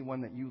for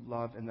anyone that you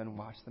love and then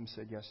watched them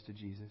say yes to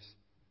Jesus?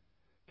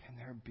 Can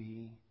there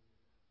be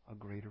a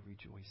greater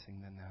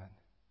rejoicing than that?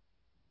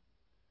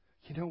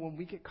 You know, when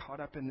we get caught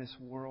up in this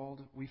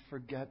world, we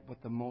forget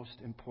what the most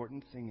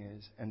important thing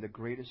is and the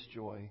greatest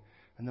joy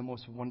and the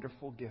most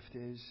wonderful gift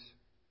is.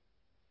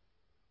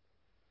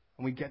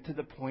 And we get to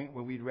the point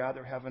where we'd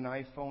rather have an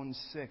iPhone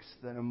 6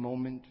 than a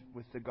moment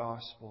with the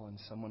gospel and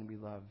someone we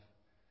love.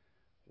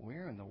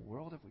 Where in the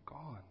world have we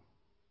gone?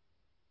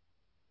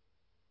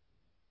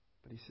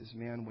 But He says,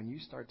 man, when you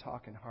start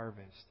talking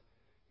harvest,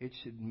 it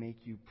should make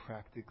you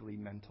practically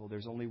mental.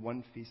 There's only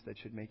one feast that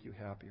should make you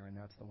happier, and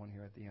that's the one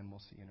here at the end we'll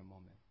see in a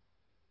moment.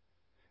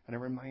 And I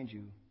remind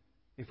you,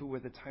 if it were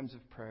the times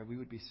of prayer, we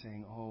would be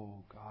saying,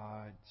 oh,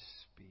 God,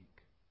 speak.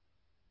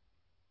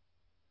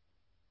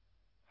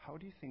 How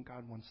do you think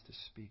God wants to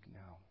speak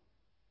now?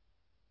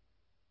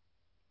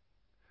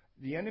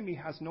 The enemy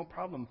has no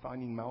problem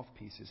finding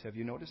mouthpieces. Have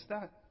you noticed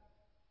that?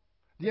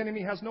 The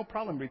enemy has no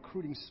problem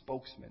recruiting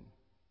spokesmen.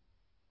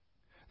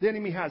 The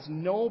enemy has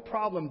no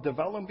problem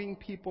developing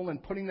people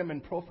and putting them in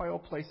profile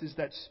places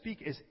that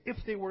speak as if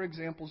they were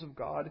examples of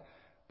God,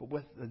 but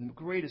with the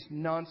greatest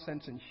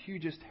nonsense and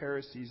hugest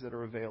heresies that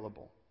are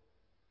available.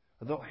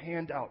 They'll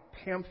hand out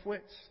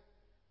pamphlets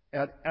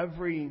at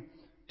every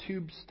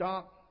tube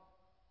stop.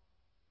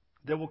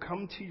 They will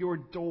come to your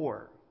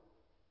door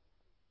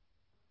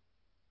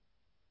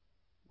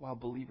while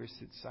believers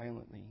sit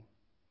silently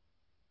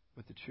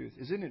with the truth.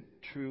 Isn't it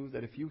true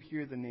that if you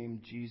hear the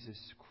name Jesus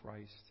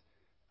Christ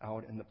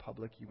out in the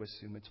public, you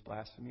assume it's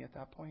blasphemy at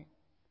that point?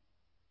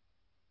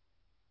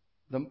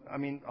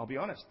 I'll be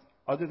honest.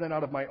 Other than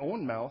out of my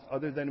own mouth,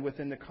 other than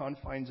within the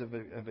confines of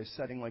a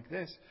setting like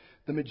this,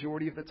 the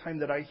majority of the time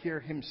that I hear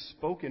Him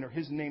spoken or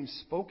His name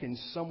spoken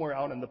somewhere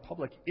out in the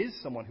public is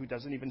someone who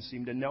doesn't even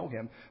seem to know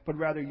Him, but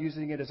rather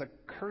using it as a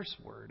curse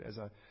word, as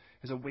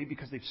a way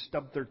because they've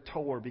stubbed their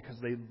toe or because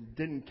they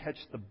didn't catch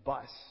the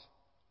bus.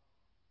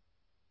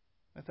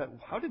 I thought,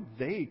 how did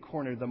they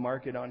corner the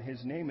market on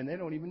His name and they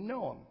don't even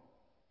know Him?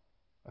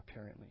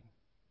 Apparently.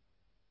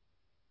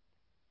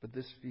 But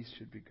this feast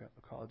should be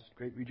called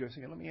great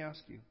rejoicing. And let me ask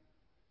you,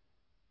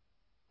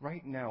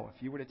 right now,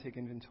 if you were to take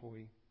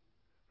inventory,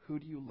 who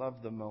do you love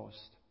the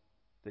most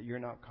that you're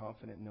not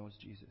confident knows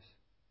Jesus?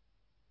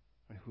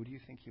 And who do you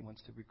think He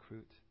wants to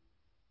recruit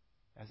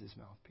as His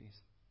mouthpiece?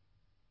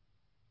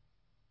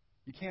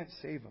 You can't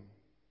save them,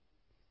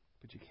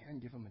 but you can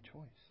give them a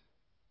choice.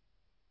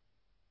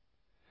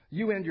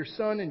 You and your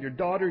son and your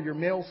daughter, your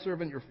male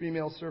servant, your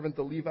female servant,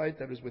 the Levite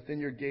that is within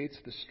your gates,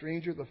 the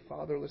stranger, the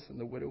fatherless, and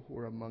the widow who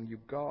are among you.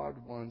 God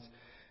wants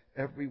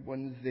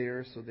everyone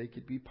there so they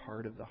could be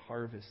part of the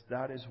harvest.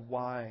 That is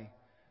why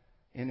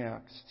in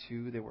Acts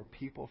 2, there were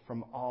people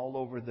from all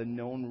over the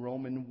known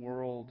Roman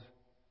world,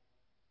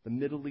 the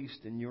Middle East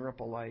and Europe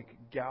alike,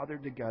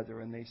 gathered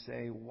together, and they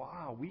say,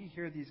 wow, we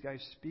hear these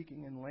guys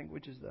speaking in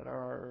languages that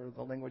are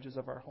the languages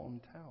of our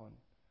hometown.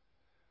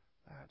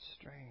 That's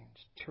strange.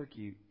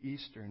 Turkey,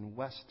 Eastern,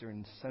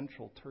 Western,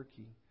 Central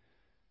Turkey.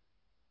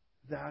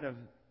 That of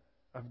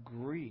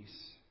Greece.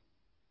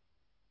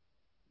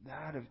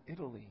 That of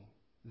Italy.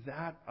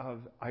 That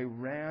of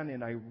Iran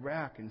and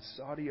Iraq and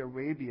Saudi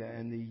Arabia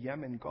and the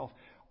Yemen Gulf.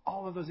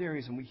 All of those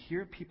areas. And we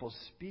hear people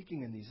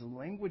speaking in these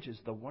languages,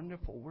 the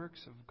wonderful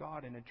works of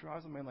God. And it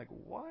draws them in like,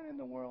 what in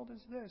the world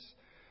is this?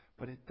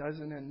 But it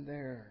doesn't end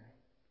there.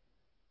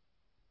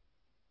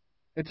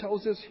 It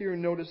tells us here,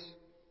 notice,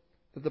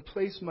 that the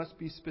place must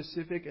be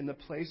specific and the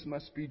place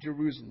must be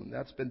Jerusalem.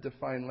 That's been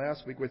defined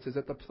last week, where it says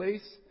that the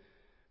place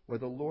where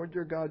the Lord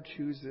your God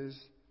chooses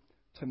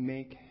to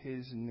make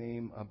His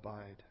name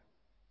abide.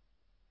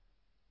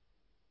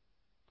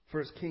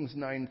 1 Kings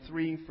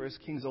 9:3, 1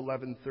 Kings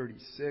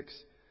 11:36,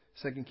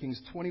 2 Kings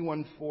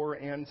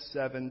 21:4 and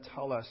 7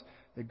 tell us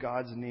that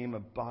God's name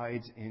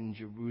abides in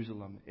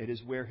Jerusalem. It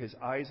is where His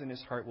eyes and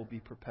His heart will be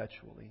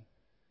perpetually.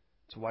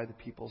 It's why the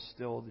people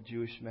still, the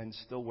Jewish men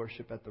still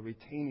worship at the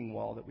retaining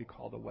wall that we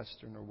call the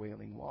Western or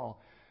Wailing Wall,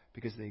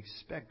 because they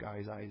expect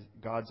God's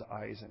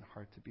eyes and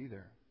heart to be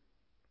there.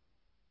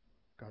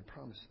 God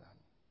promised that.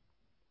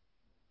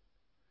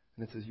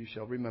 And it says, you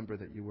shall remember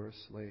that you were a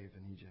slave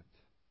in Egypt.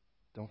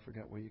 Don't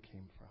forget where you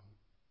came from.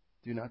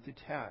 Do not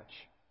detach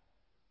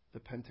the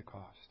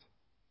Pentecost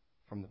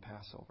from the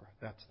Passover.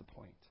 That's the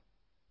point.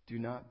 Do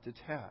not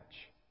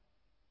detach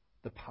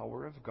the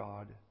power of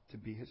God to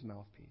be His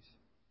mouthpiece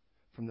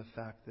from the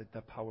fact that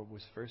that power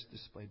was first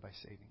displayed by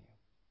saving you.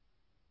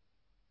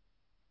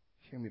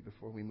 Hear me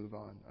before we move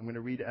on. I'm going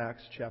to read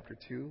Acts chapter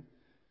 2,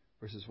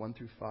 verses 1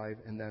 through 5,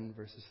 and then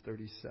verses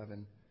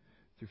 37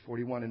 through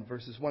 41. In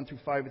verses 1 through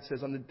 5, it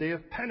says, on the day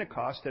of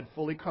Pentecost had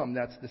fully come.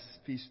 That's the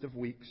Feast of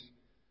Weeks.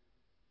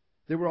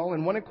 They were all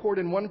in one accord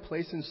in one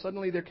place, and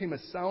suddenly there came a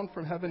sound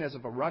from heaven as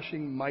of a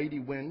rushing mighty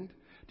wind.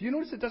 Do you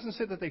notice it doesn't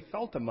say that they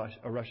felt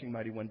a rushing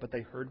mighty wind, but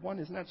they heard one?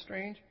 Isn't that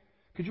strange?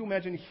 Could you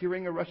imagine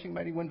hearing a rushing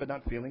mighty wind but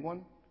not feeling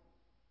one?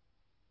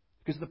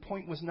 Because the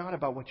point was not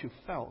about what you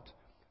felt.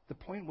 The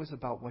point was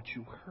about what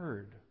you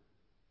heard.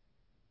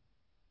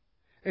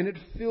 And it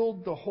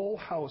filled the whole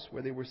house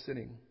where they were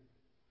sitting.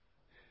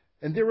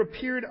 And there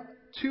appeared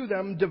to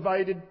them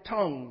divided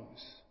tongues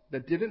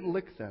that didn't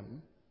lick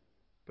them,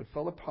 but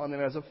fell upon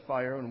them as a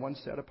fire, and one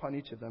sat upon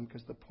each of them.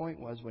 Because the point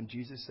was, when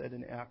Jesus said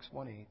in Acts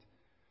 1:8,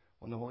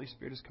 when the Holy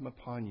Spirit has come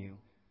upon you,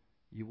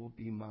 you will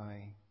be my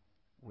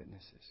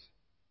witnesses.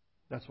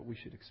 That's what we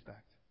should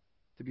expect,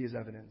 to be His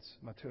evidence,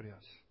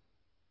 martyrios,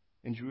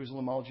 in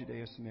Jerusalem, all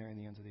Judea, Samaria, and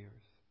the ends of the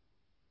earth.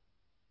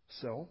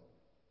 So,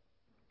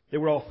 they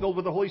were all filled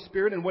with the Holy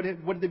Spirit, and what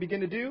did they begin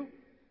to do?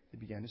 They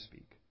began to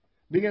speak.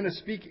 Began to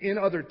speak in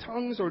other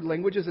tongues or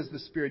languages as the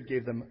Spirit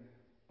gave them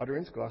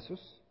utterance, glossos.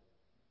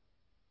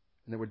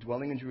 And there were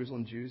dwelling in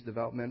Jerusalem Jews,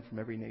 devout men from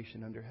every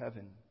nation under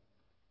heaven.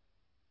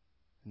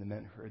 And the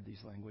men heard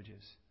these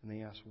languages, and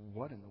they asked,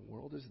 what in the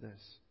world is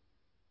this?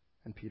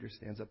 And Peter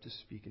stands up to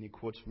speak, and he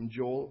quotes from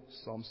Joel,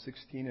 Psalm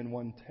 16 and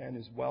 110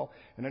 as well.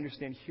 And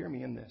understand, hear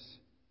me in this.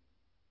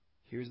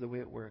 Here's the way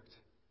it worked.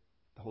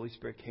 The Holy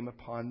Spirit came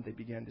upon, they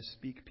began to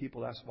speak.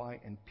 People asked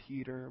why, and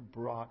Peter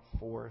brought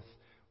forth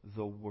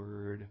the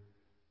Word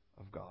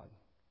of God.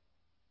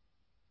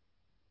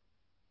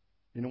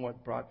 You know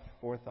what brought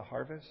forth the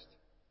harvest?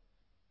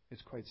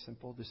 It's quite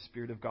simple. The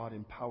Spirit of God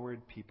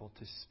empowered people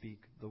to speak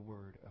the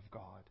Word of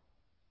God.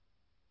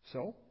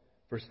 So,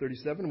 verse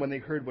 37, when they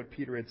heard what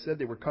Peter had said,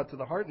 they were cut to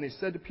the heart, and they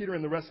said to Peter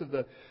and the rest of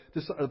the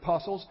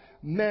apostles,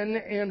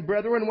 men and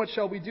brethren, what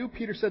shall we do?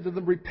 Peter said to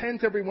them,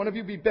 repent, every one of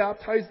you, be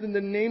baptized in the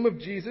name of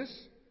Jesus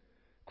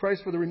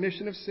Christ for the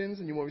remission of sins,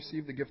 and you will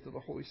receive the gift of the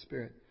Holy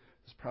Spirit.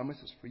 This promise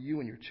is for you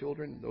and your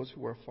children, and those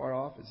who are far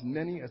off, as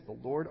many as the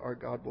Lord our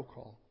God will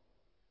call.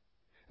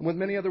 And with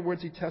many other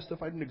words he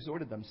testified and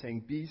exhorted them,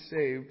 saying, be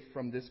saved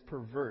from this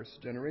perverse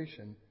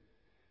generation.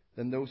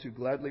 Then those who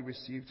gladly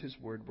received his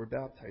word were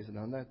baptized, and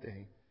on that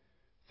day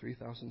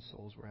 3,000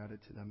 souls were added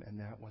to them, and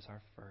that was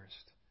our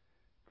first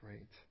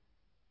great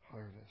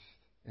harvest.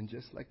 And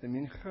just like the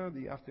mincha,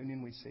 the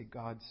afternoon, we say,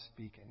 God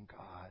speak, and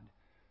God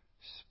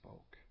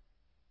spoke.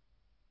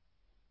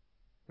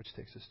 Which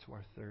takes us to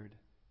our third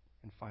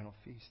and final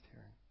feast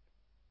here.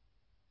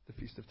 The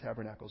Feast of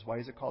Tabernacles. Why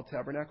is it called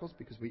Tabernacles?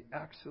 Because we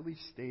actually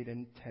stayed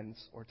in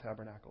tents or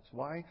tabernacles.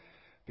 Why?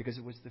 Because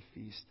it was the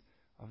feast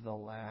of the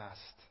last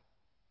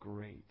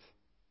great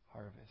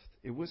harvest.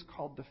 It was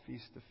called the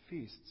Feast of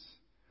Feasts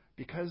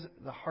because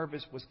the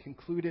harvest was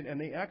concluded,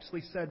 and they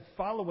actually said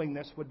following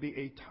this would be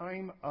a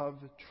time of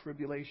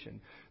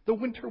tribulation. The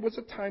winter was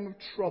a time of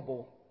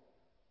trouble.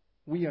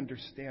 We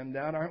understand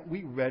that. Aren't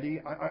we ready?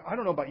 I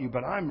don't know about you,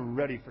 but I'm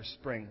ready for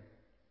spring.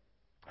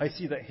 I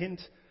see the hint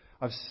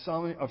of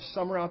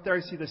summer out there.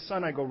 I see the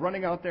sun. I go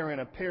running out there in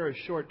a pair of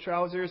short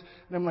trousers,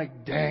 and I'm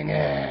like, dang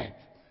it.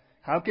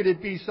 How could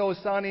it be so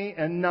sunny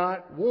and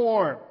not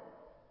warm?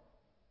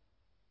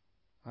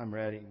 I'm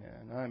ready,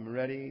 man. I'm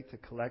ready to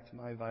collect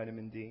my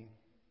vitamin D.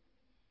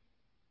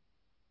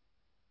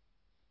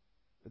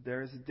 But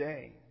there is a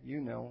day,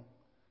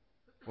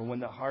 when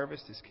the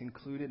harvest is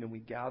concluded and we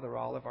gather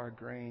all of our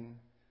grain,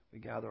 we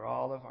gather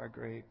all of our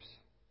grapes.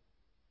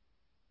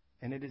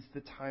 And it is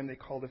the time they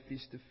call the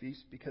Feast of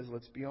Feasts because,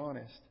 let's be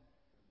honest,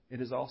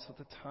 it is also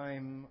the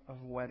time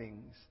of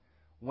weddings.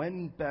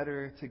 When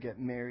better to get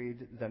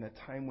married than a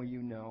time where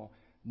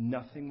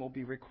nothing will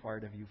be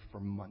required of you for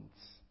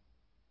months?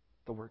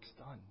 The work's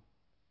done.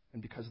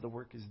 And because the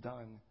work is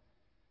done,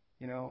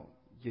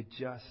 you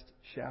just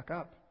shack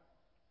up.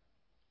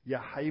 You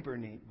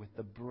hibernate with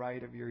the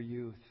bride of your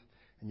youth.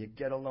 And you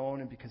get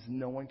alone, and because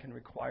no one can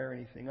require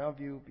anything of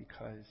you,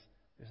 because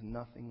there's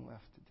nothing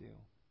left to do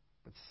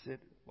but sit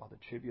while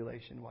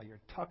you're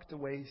tucked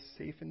away,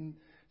 safe and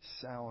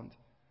sound,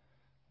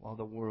 while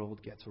the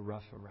world gets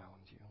rough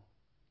around you.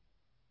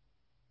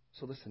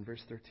 So listen,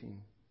 verse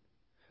 13.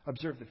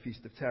 Observe the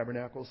Feast of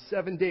Tabernacles,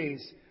 7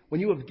 days,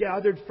 when you have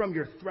gathered from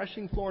your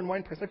threshing floor and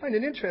winepress. I find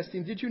it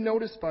interesting. Did you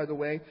notice, by the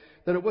way,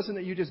 that it wasn't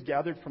that you just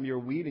gathered from your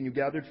wheat and you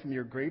gathered from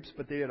your grapes,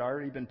 but they had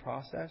already been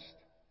processed?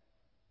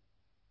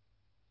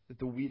 That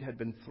the wheat had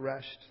been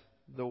threshed,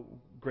 the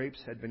grapes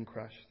had been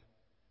crushed.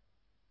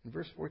 And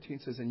verse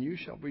 14 says, and you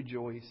shall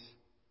rejoice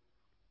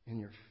in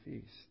your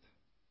feast.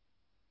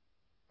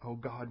 Oh,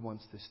 God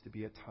wants this to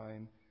be a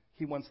time.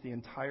 He wants the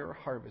entire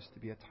harvest to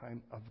be a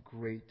time of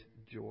great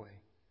joy.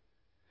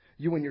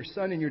 You and your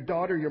son and your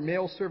daughter, your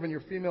male servant,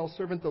 your female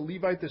servant, the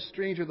Levite, the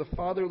stranger, the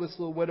fatherless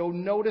little widow.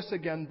 Notice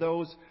again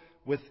those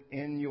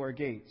within your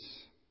gates.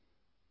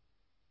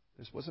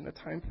 This wasn't a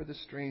time for the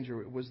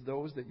stranger. It was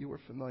those that you were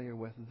familiar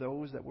with,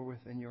 those that were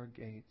within your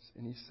gates.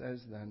 And he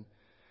says then,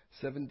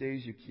 7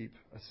 days you keep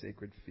a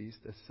sacred feast,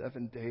 a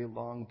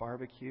 7-day-long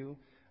barbecue.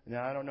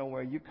 Now, I don't know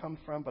where you come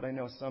from, but I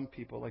know some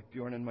people like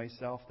Bjorn and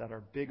myself that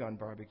are big on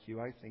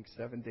barbecue. I think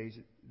 7 days,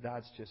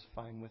 that's just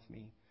fine with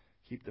me.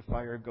 Keep the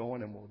fire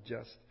going and we'll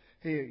just,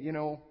 hey,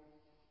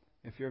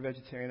 if you're a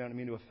vegetarian, I don't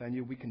mean to offend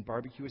you, we can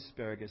barbecue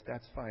asparagus.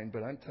 That's fine.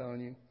 But I'm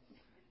telling you,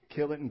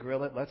 kill it and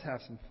grill it. Let's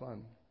have some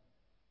fun.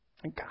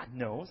 And God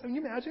knows. I mean,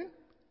 you imagine?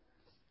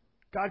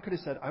 God could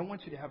have said, I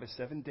want you to have a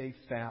 7-day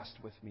fast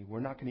with me.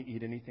 We're not going to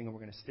eat anything and we're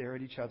going to stare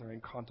at each other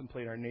and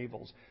contemplate our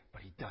navels.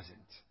 But he doesn't.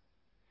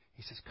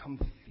 He says, come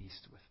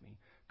feast with me.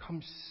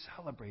 Come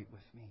celebrate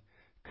with me.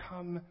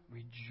 Come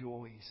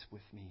rejoice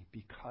with me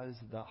because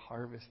the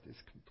harvest is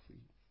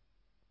complete.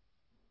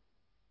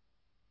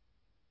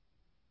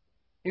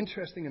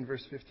 Interesting in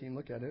verse 15,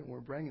 look at it. We're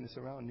bringing this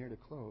around near to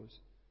close.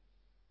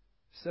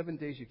 7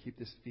 days you keep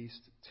this feast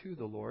to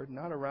the Lord,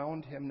 not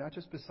around him, not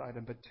just beside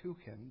him, but to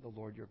him, the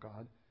Lord your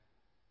God.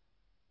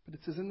 But it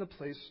says in the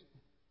place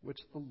which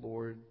the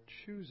Lord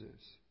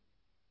chooses.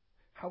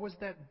 How is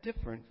that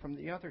different from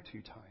the other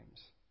 2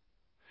 times?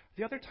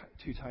 The other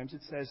 2 times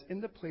it says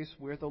in the place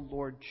where the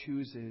Lord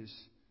chooses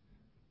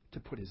to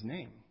put his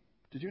name.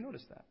 Did you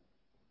notice that?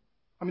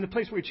 I mean, the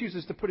place where he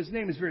chooses to put his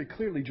name is very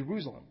clearly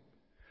Jerusalem.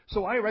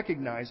 So I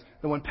recognize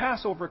that when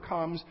Passover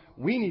comes,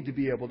 we need to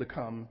be able to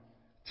come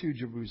to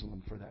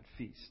Jerusalem for that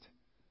feast.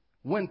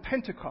 When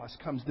Pentecost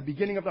comes, the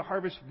beginning of the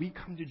harvest, we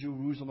come to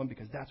Jerusalem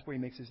because that's where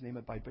he makes his name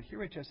abide. But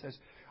here it just says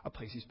a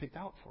place he's picked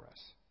out for us.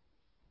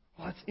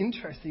 Well, that's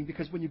interesting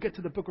because when you get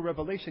to the book of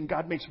Revelation,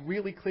 God makes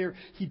really clear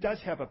he does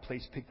have a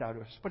place picked out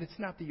for us, but it's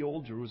not the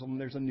old Jerusalem.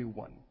 There's a new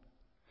one.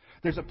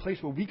 There's a place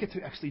where we get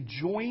to actually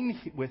join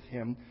with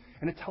him,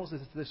 and it tells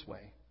us this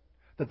way,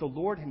 that the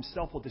Lord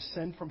himself will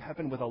descend from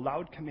heaven with a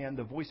loud command,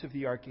 the voice of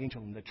the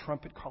archangel, and the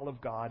trumpet call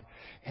of God,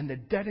 and the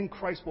dead in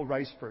Christ will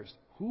rise first.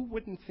 Who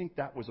wouldn't think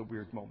that was a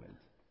weird moment?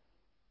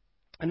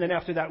 And then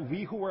after that,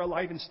 we who are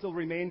alive and still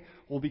remain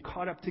will be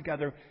caught up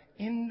together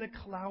in the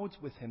clouds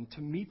with him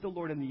to meet the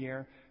Lord in the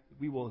air.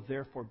 We will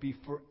therefore be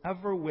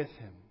forever with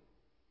him.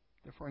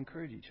 Therefore,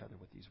 encourage each other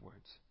with these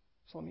words.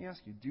 So let me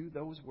ask you, do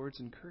those words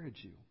encourage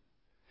you?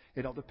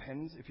 It all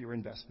depends if your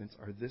investments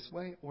are this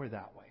way or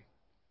that way.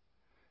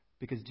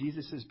 Because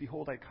Jesus says,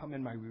 behold, I come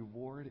and my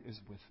reward is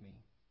with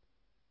me.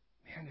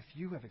 Man, if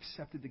you have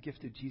accepted the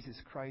gift of Jesus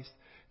Christ,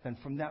 then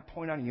from that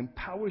point on, he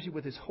empowers you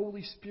with his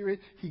Holy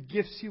Spirit. He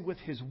gifts you with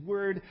his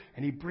word,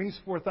 and he brings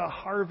forth a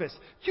harvest.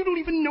 You don't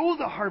even know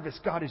the harvest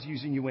God is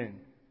using you in.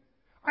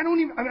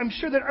 I'm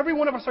sure that every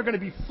one of us are going to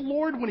be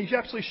floored when he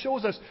actually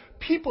shows us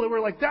people that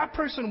were like, that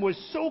person was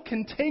so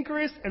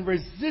cantankerous and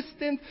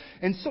resistant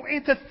and so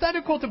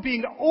antithetical to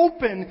being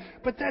open.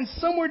 But then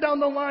somewhere down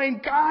the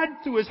line, God,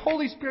 through his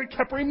Holy Spirit,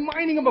 kept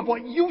reminding him of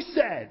what you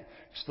said.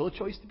 Still a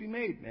choice to be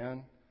made,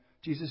 man.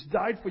 Jesus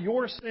died for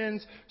your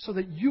sins so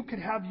that you could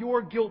have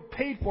your guilt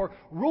paid for,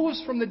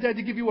 rose from the dead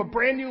to give you a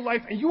brand new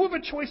life, and you have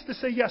a choice to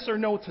say yes or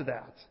no to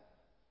that.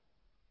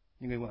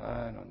 You go, well,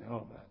 I don't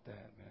know about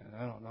that, man.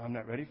 I don't know. I'm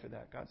not ready for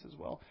that. God says,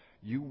 well,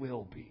 you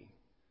will be.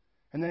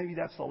 And then maybe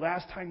that's the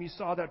last time you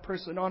saw that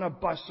person on a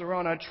bus or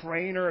on a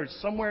train or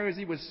somewhere as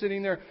he was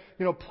sitting there,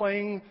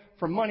 playing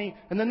for money.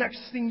 And the next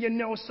thing you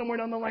know, somewhere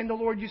down the line, the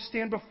Lord, you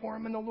stand before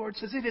him and the Lord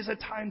says, it is a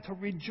time to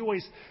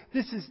rejoice.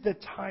 This is the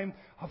time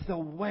of the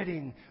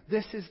wedding.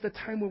 This is the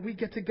time when we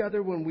get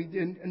together,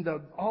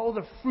 when all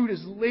the fruit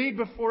is laid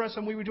before us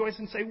and we rejoice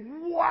and say,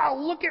 wow,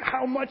 look at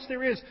how much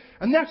there is.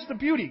 And that's the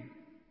beauty.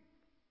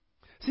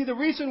 See, the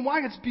reason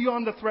why it's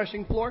beyond the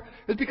threshing floor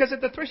is because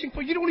at the threshing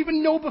floor, you don't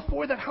even know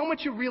before that how much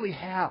you really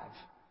have.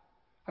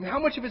 I mean, how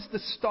much of it's the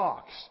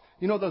stalks,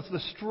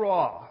 the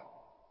straw,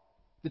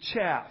 the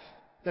chaff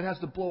that has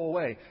to blow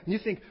away. And you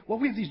think, well,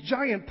 we have these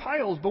giant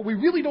piles, but we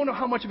really don't know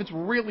how much of it's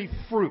really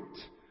fruit.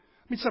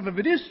 I mean, some of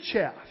it is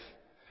chaff.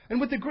 And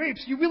with the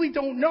grapes, you really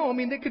don't know. I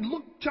mean, they could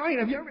look giant.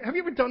 Have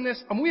you ever done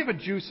this? I mean, we have a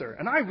juicer,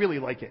 and I really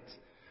like it.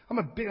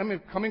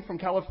 Coming from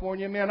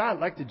California, man, I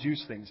like to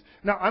juice things.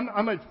 Now,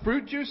 I'm a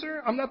fruit juicer.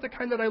 I'm not the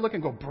kind that I look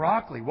and go,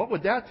 broccoli, what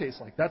would that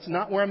taste like? That's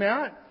not where I'm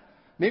at.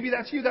 Maybe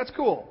that's you, that's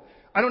cool.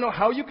 I don't know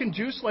how you can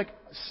juice like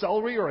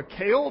celery or a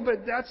kale,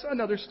 but that's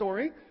another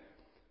story.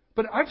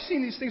 But I've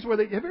seen these things where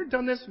have you ever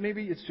done this?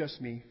 Maybe it's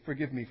just me.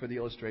 Forgive me for the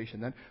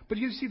illustration then. But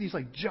you see these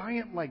like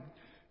giant, like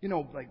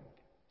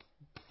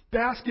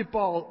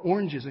basketball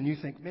oranges, and you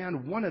think,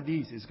 man, one of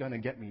these is going to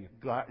get me,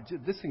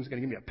 this thing's going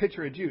to give me a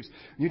pitcher of juice.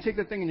 And you take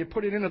the thing and you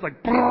put it in, it's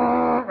like,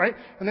 right?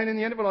 And then in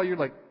the end of it all, you're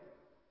like,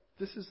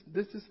 this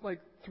is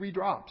like 3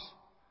 drops.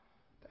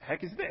 The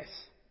heck is this?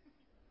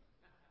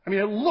 I mean,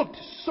 it looked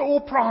so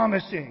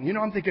promising.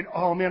 I'm thinking,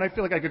 oh man, I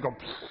feel like I could go,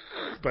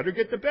 better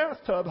get the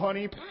bathtub,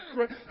 honey.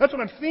 That's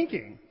what I'm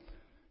thinking.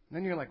 And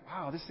then you're like,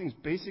 wow, this thing's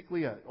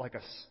basically like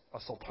a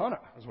sultana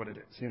is what it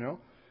is,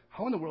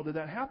 How in the world did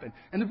that happen?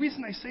 And the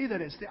reason I say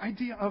that is the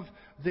idea of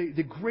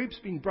the grapes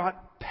being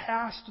brought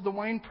past the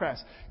wine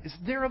press. Is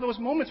there are those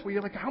moments where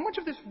you're like, how much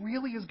of this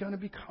really is going to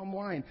become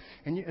wine?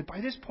 And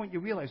by this point, you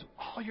realize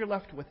all you're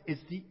left with is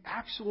the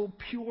actual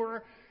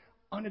pure,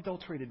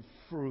 unadulterated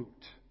fruit.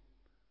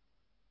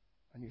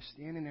 And you're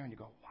standing there and you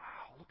go,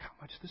 wow, look how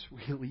much this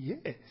really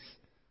is.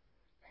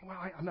 Well,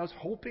 I was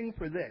hoping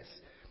for this.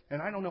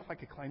 And I don't know if I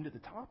could climb to the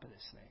top of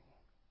this thing.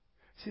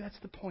 See, that's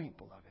the point,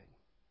 beloved.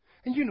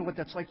 And you know what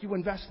that's like. You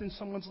invest in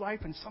someone's life,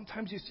 and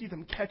sometimes you see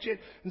them catch it,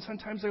 and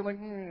sometimes they're like,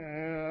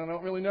 I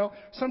don't really know.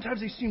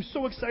 Sometimes they seem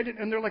so excited,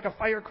 and they're like a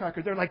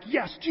firecracker. They're like,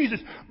 yes, Jesus,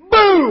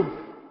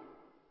 boom!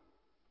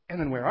 And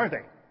then where are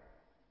they?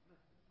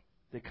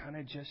 They kind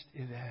of just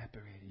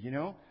evaporated,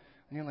 And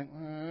you're like,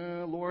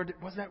 Lord,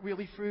 was that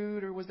really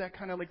fruit, or was that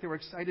kind of like they were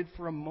excited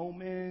for a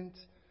moment?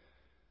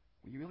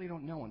 Well, you really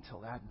don't know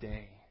until that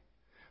day.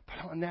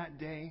 But on that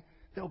day,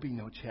 there'll be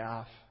no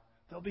chaff.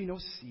 There'll be no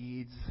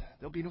seeds.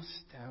 There'll be no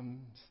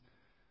stems.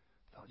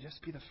 There'll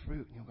just be the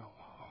fruit. And you'll go,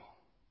 oh.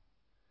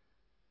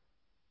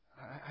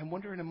 I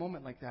wonder in a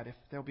moment like that if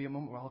there'll be a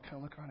moment where I'll kind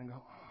of look around and go,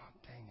 oh,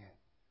 dang it.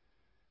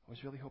 I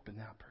was really hoping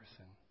that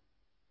person.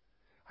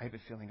 I have a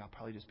feeling I'll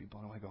probably just be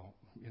blown away. Go,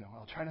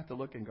 I'll try not to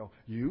look and go,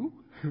 you?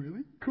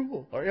 Really?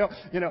 Cool. Or,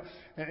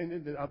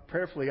 and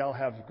prayerfully I'll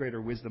have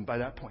greater wisdom by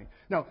that point.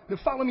 Now,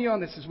 follow me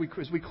on this as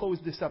we close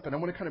this up, and I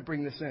want to kind of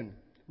bring this in.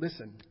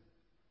 Listen.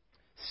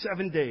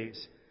 7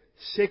 days.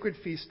 Sacred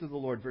feast to the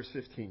Lord, verse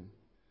 15.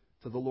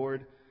 To the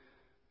Lord,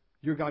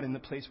 your God, in the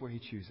place where he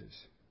chooses.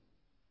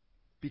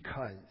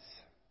 Because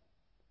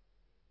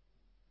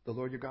the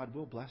Lord your God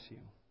will bless you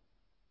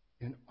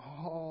in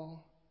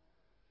all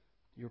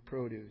your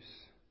produce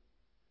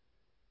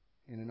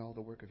and in all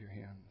the work of your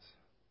hands.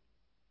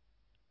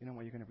 You know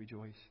why you're going to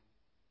rejoice?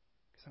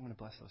 Because I'm going to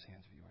bless those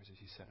hands of yours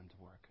as you set them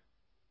to work.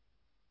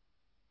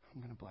 I'm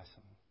going to bless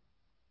them.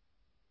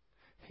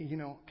 Hey,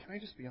 can I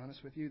just be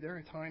honest with you? There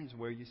are times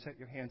where you set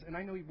your hands, and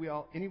I know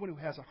anyone who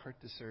has a heart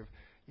to serve,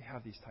 you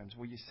have these times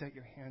where you set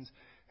your hands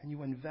and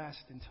you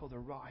invest until they're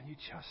raw, and you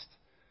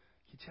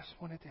just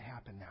want it to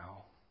happen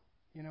now.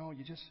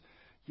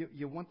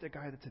 You want the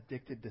guy that's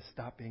addicted to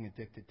stop being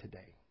addicted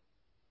today.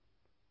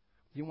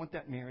 You want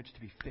that marriage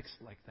to be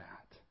fixed like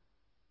that.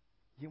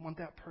 You want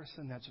that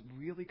person that's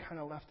really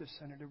kind of left of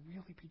center to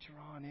really be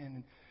drawn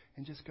in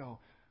and just go,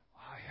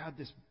 I had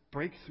this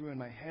breakthrough in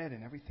my head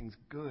and everything's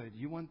good.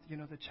 You want,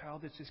 the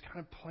child that's just kind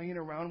of playing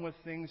around with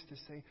things to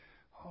say,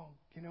 oh,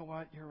 you know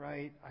what, you're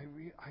right.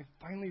 I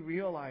finally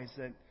realized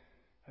that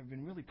I've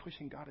been really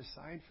pushing God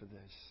aside for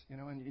this,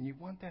 and you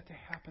want that to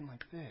happen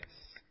like this.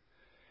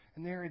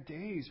 And there are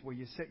days where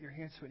you set your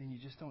hands to it and you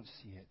just don't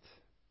see it.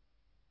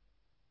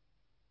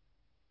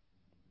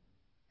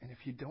 And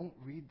if you don't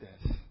read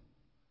this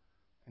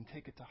and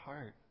take it to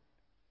heart,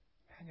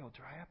 man, you'll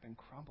dry up and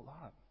crumble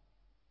up.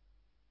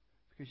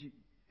 Because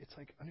it's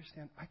like,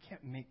 understand, I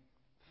can't make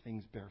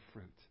things bear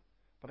fruit,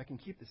 but I can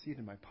keep the seed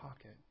in my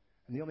pocket.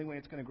 And the only way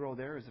it's going to grow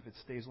there is if it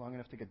stays long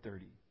enough to get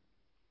dirty.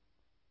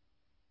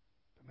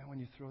 But man, when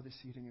you throw the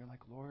seed in, you're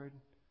like, Lord,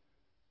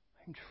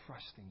 I'm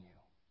trusting you.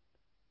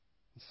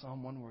 In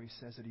Psalm 1 where he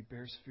says that he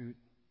bears fruit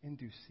in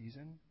due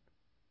season.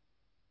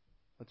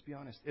 Let's be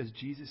honest. As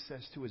Jesus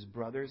says to his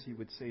brothers, he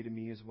would say to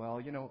me as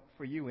well,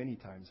 for you, any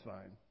time's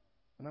fine.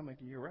 And I'm like,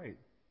 you're right.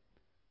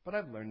 But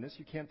I've learned this.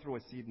 You can't throw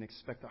a seed and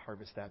expect to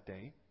harvest that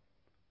day.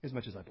 as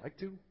much as I'd like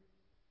to.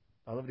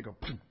 I love to go,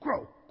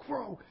 grow,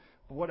 grow.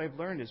 But what I've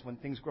learned is when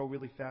things grow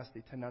really fast,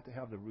 they tend not to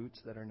have the roots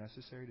that are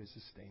necessary to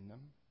sustain them.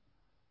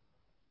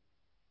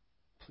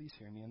 Please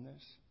hear me in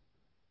this.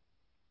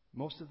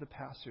 Most of the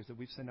pastors that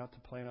we've sent out to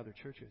plant other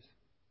churches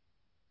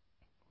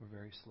were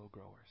very slow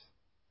growers.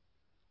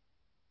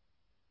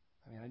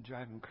 I mean, I'd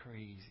drive them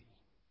crazy.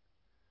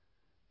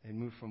 They'd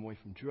move away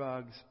from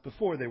drugs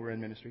before they were in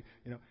ministry,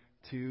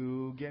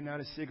 to getting out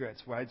of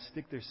cigarettes, where I'd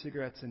stick their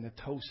cigarettes in the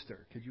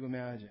toaster. Could you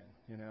imagine,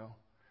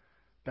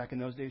 Back in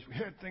those days, we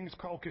had things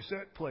called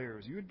cassette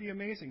players. You would be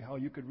amazing how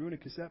you could ruin a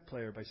cassette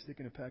player by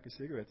sticking a pack of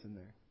cigarettes in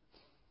there.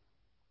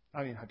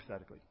 I mean,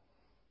 hypothetically.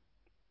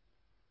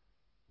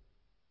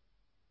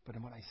 But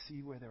when I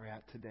see where they're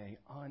at today,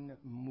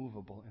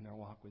 unmovable in their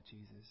walk with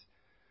Jesus,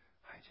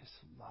 I just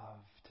love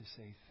to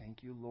say,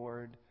 thank you,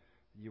 Lord,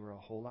 you are a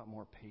whole lot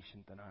more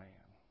patient than I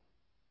am.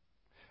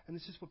 And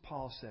this is what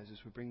Paul says as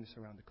we bring this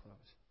around to close.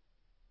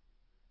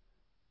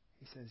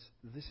 He says,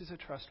 this is a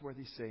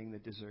trustworthy saying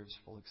that deserves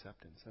full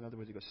acceptance. In other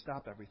words, he goes,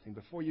 stop everything.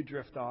 Before you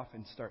drift off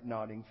and start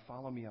nodding,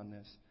 follow me on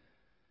this.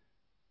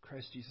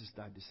 Christ Jesus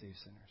died to save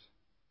sinners.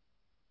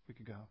 We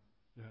could go,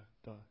 yeah,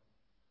 duh.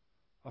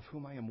 Of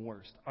whom I am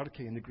worst.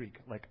 Arche in the Greek,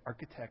 like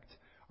architect,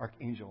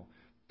 archangel.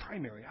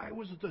 Primary. I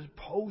was the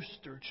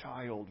poster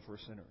child for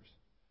sinners,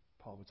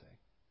 Paul would say.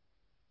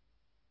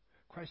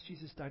 Christ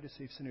Jesus died to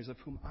save sinners, of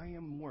whom I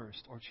am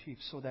worst or chief,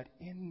 so that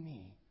in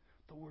me,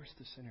 the worst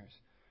of sinners,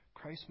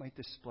 Christ might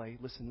display,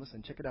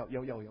 listen, check it out,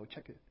 yo,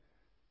 check it.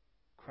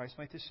 Christ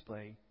might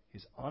display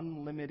his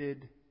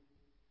unlimited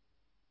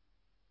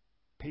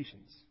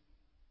patience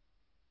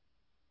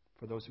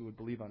for those who would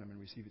believe on him and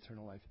receive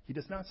eternal life. He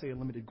does not say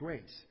unlimited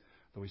grace,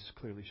 though he's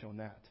clearly shown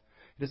that.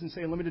 He doesn't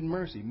say unlimited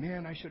mercy.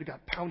 Man, I should have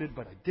got pounded,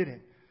 but I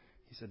didn't.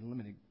 He said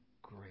unlimited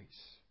grace.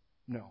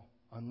 No,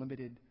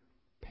 unlimited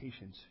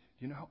patience.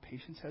 Do you know how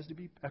patience has to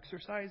be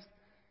exercised?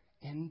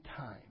 In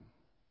time,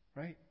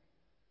 right?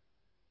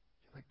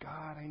 You're like,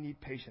 God, I need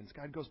patience.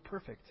 God goes,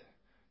 perfect.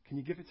 Can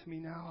you give it to me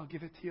now? I'll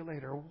give it to you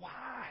later. What?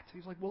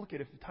 He's like, well, look,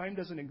 if time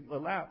doesn't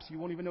elapse, you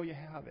won't even know you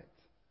have it.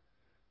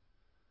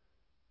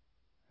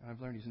 And I've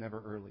learned he's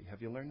never early.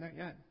 Have you learned that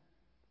yet?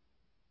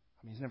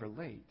 I mean, he's never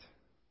late.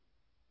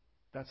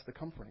 That's the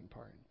comforting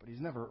part. But he's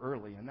never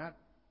early, and that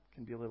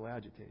can be a little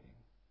agitating.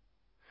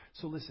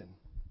 So listen,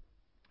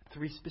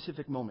 3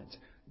 specific moments.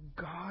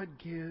 God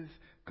give,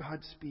 God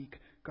speak,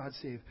 God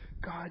save.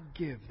 God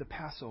give, the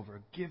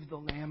Passover. Give the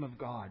Lamb of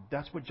God.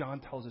 That's what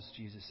John tells us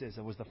Jesus is.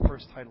 That was the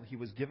first title he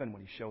was given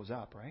when he shows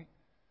up, right?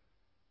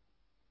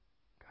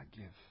 God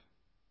give.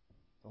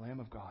 The Lamb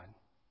of God.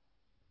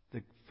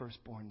 The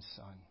firstborn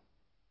Son.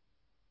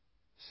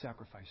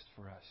 Sacrificed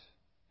for us.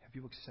 Have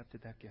you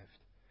accepted that gift?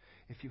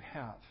 If you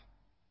have,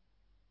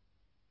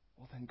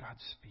 well then God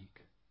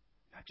speak.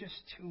 Not just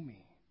to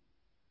me.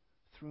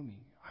 Through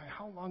me.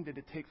 How long did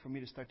it take for me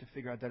to start to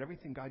figure out that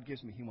everything God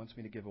gives me, he wants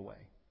me to give away?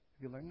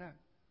 Have you learned that?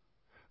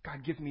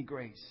 God, give me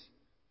grace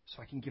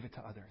so I can give it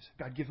to others.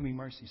 God, give me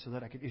mercy so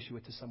that I could issue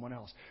it to someone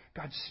else.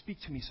 God, speak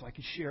to me so I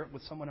could share it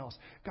with someone else.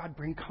 God,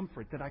 bring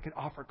comfort that I could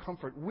offer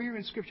comfort. Where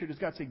in Scripture does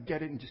God say,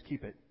 get it and just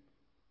keep it?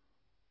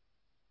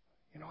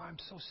 I'm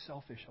so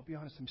selfish. I'll be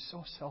honest, I'm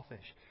so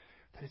selfish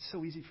that it's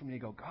so easy for me to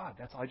go, God,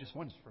 that's all I just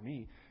want is for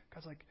me.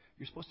 God's like,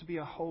 you're supposed to be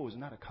a hose,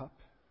 not a cup.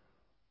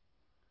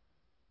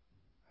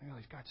 I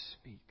realize, God,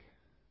 speak.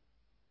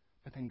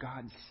 But then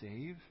God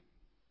save?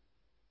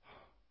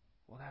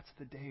 Well, that's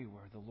the day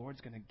where the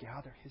Lord's going to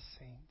gather his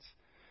saints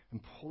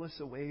and pull us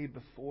away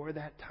before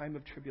that time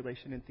of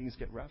tribulation and things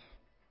get rough.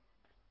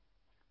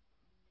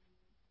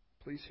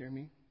 Please hear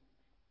me.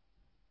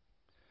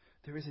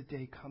 There is a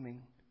day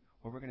coming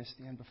where we're going to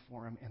stand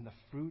before him, and the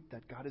fruit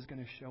that God is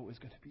going to show is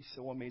going to be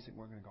so amazing.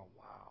 We're going to go,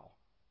 wow,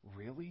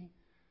 really?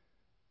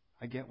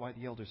 I get why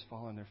the elders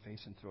fall on their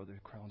face and throw their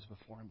crowns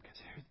before him, because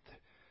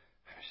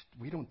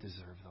we don't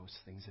deserve those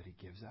things that he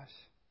gives us.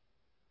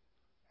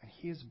 And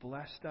he has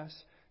blessed us.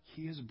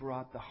 He has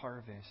brought the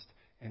harvest,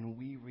 and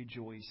we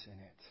rejoice in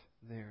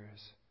it.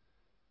 There's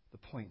the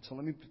point. So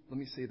let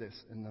me say this,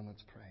 and then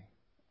let's pray.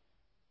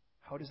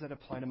 How does that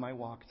apply to my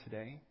walk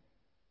today?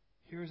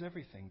 Here's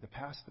everything. The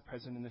past, the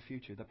present, and the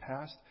future. The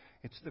past,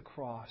 it's the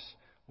cross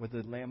where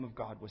the Lamb of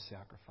God was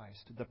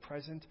sacrificed. The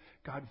present,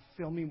 God,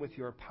 fill me with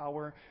your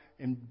power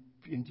and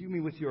endue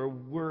me with your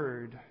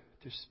word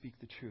to speak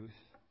the truth.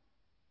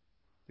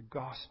 The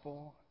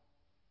gospel,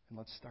 and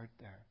let's start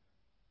there.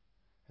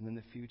 And then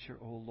the future,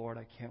 oh Lord,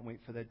 I can't wait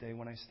for that day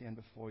when I stand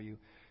before you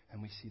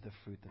and we see the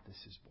fruit that this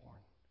is born.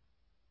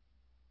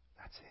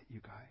 That's it, you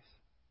guys.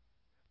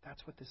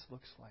 That's what this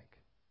looks like.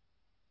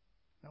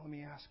 Now let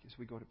me ask you as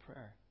we go to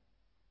prayer.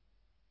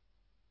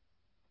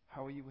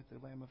 How are you with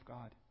the Lamb of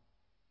God?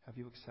 Have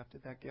you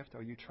accepted that gift?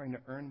 Are you trying to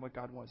earn what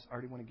God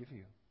already want to give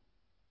you?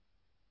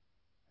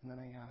 And then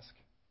I ask,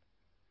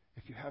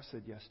 if you have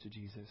said yes to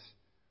Jesus,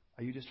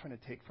 are you just trying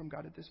to take from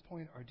God at this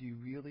point? Or do you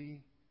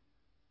really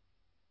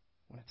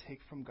want to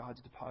take from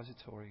God's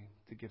depository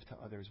to give to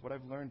others? What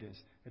I've learned is,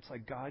 it's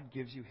like God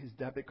gives you his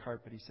debit card,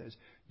 but he says,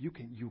 you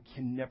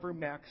can never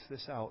max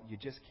this out. You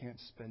just can't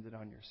spend it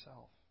on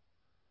yourself.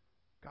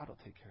 God will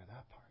take care of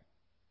that part.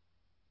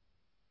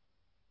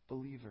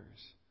 Believers,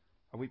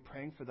 are we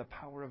praying for the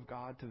power of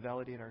God to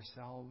validate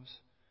ourselves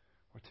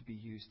or to be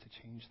used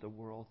to change the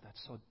world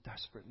that's so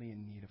desperately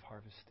in need of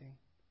harvesting?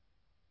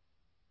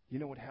 You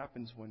know what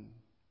happens when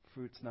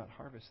fruit's not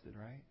harvested,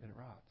 right? It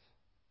rots.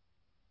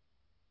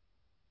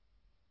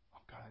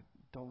 Oh God,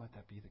 don't let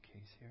that be the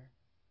case here.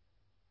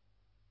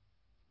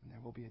 And there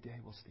will be a day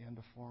we'll stand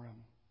before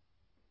Him.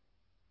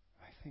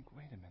 I think,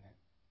 wait a minute.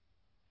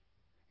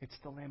 It's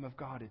the Lamb of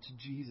God. It's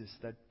Jesus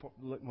that,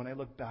 when I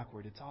look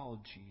backward, it's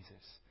all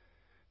Jesus.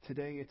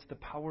 Today, it's the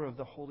power of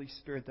the Holy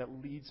Spirit that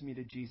leads me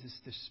to Jesus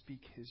to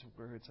speak His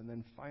words. And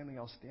then finally,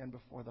 I'll stand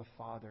before the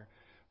Father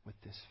with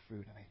this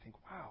fruit. And I think,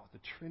 wow, the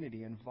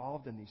Trinity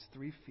involved in these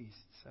 3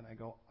 feasts. And I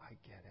go, I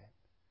get it.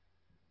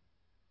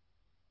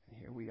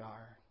 And here we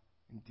are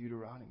in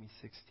Deuteronomy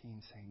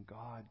 16 saying,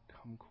 God,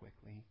 come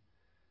quickly,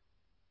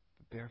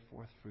 but bear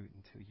forth fruit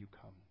until you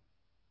come.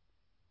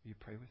 Will you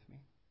pray with me?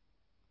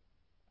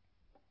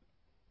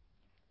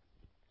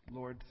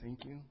 Lord,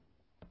 thank you.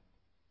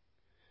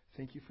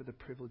 Thank you for the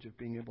privilege of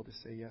being able to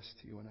say yes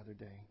to you another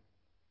day.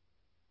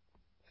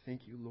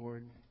 Thank you,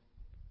 Lord,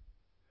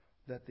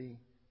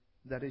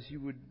 that as you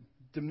would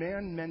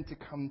demand men to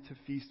come to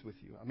feast with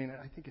you. I mean,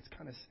 I think it's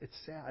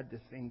sad to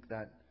think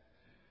that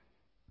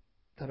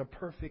a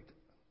perfect,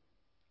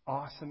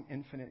 awesome,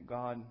 infinite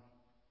God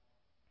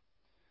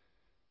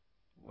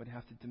would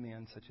have to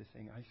demand such a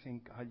thing. I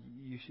think, God,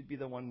 you should be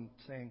the one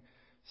saying,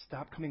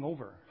 stop coming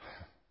over.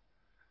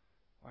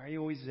 Why are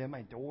you always at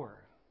my door?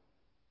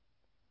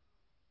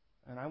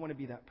 And I want to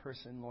be that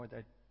person, Lord,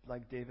 that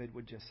like David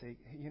would just say,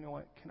 hey, you know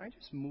what, can I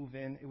just move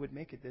in? It would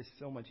make it this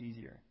so much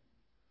easier.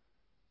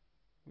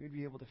 We'd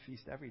be able to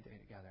feast every day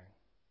together.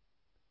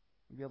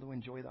 We'd be able to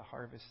enjoy the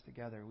harvest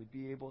together. We'd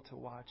be able to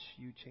watch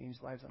you change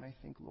lives. And I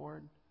think,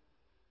 Lord,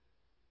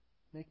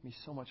 make me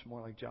so much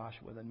more like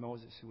Joshua than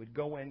Moses, who would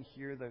go in,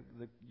 hear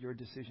your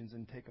decisions,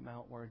 and take them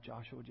out, where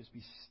Joshua would just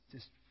be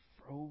just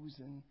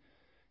frozen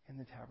in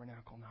the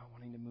tabernacle, not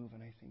wanting to move.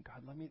 And I think,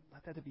 God,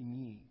 let that be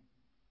me.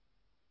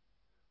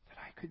 That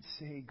I could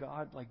say,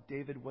 God, like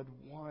David, what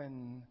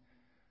one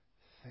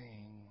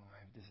thing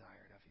I've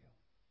desired of you.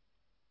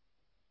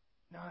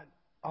 Not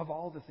of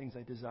all the things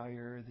I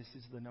desire, this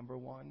is the number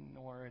one,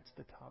 or it's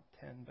the top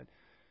 10, but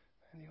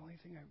the only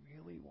thing I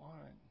really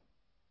want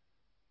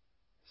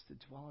is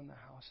to dwell in the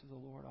house of the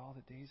Lord all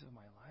the days of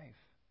my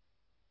life.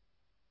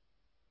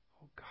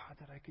 Oh God,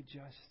 that I could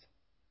just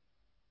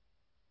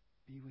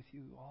be with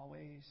you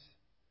always.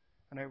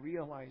 And I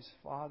realize,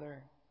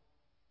 Father,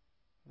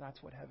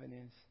 that's what heaven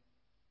is.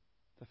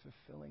 The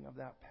fulfilling of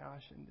that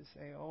passion to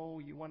say, oh,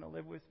 you want to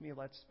live with me?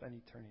 Let's spend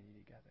eternity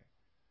together.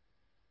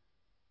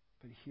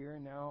 But here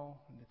now,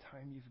 in the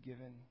time you've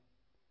given,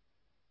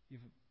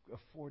 you've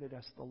afforded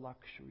us the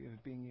luxury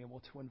of being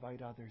able to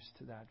invite others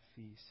to that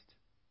feast.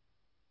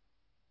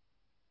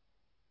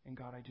 And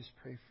God, I just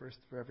pray first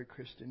for every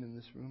Christian in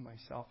this room,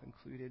 myself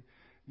included.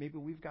 Maybe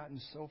we've gotten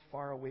so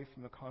far away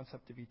from the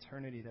concept of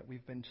eternity that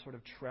we've been sort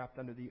of trapped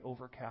under the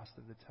overcast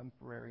of the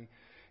temporary.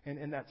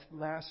 And that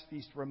last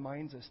feast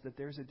reminds us that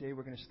there's a day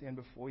we're going to stand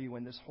before you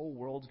and this whole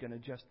world's going to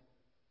just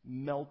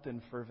melt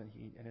in fervent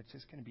heat. And it's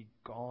just going to be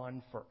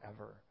gone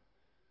forever.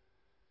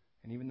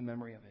 And even the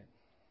memory of it.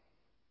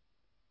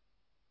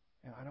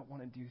 And I don't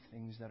want to do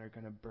things that are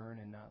going to burn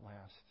and not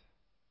last.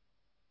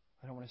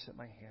 I don't want to set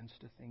my hands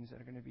to things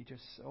that are going to be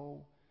just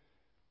so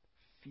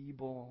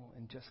feeble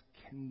and just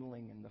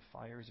kindling in the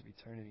fires of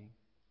eternity.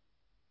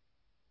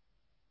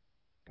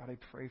 God, I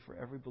pray for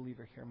every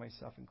believer here,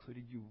 myself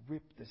included, you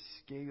rip the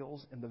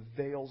scales and the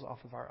veils off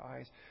of our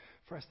eyes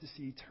for us to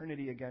see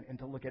eternity again and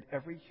to look at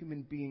every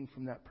human being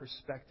from that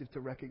perspective, to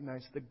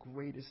recognize the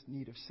greatest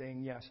need of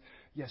saying yes.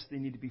 Yes, they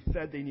need to be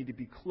fed, they need to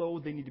be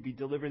clothed, they need to be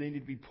delivered, they need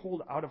to be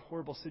pulled out of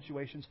horrible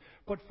situations,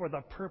 but for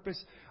the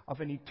purpose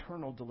of an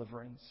eternal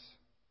deliverance.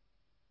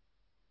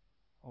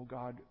 Oh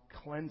God,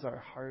 cleanse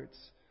our hearts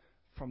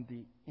from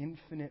the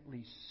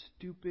infinitely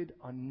stupid,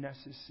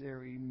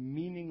 unnecessary,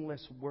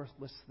 meaningless,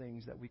 worthless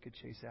things that we could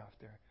chase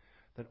after,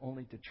 that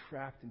only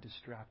detract and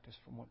distract us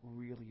from what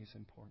really is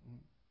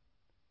important.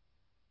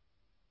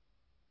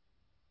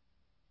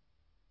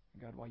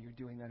 God, while you're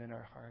doing that in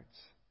our hearts,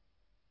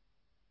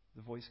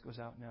 the voice goes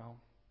out now.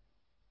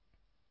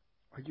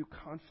 Are you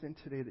confident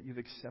today that you've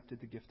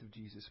accepted the gift of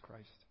Jesus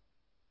Christ?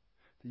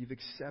 That you've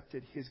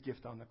accepted His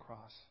gift on the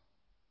cross?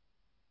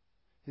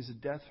 His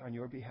death on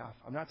your behalf.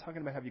 I'm not talking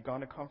about have you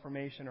gone to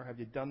confirmation or have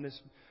you done this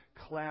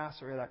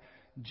class or that.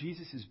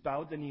 Jesus has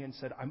bowed the knee and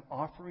said, I'm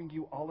offering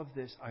you all of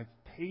this. I've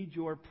paid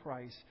your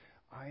price.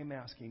 I am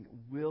asking,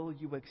 will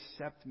you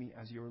accept me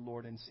as your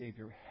Lord and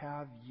Savior?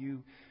 Have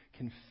you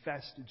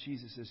confessed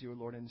Jesus as your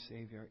Lord and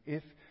Savior?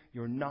 If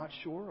you're not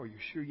sure or you're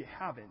sure you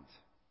haven't,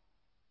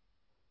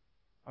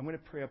 I'm going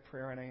to pray a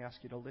prayer and I ask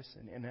you to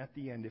listen. And at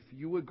the end, if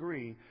you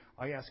agree,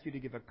 I ask you to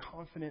give a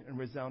confident and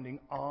resounding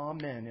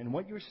amen. And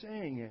what you're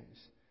saying is,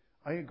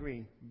 I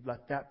agree.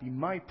 Let that be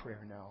my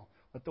prayer now.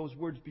 Let those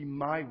words be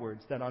my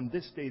words, that on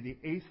this day, the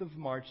 8th of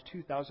March,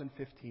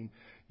 2015,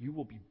 you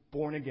will be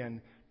born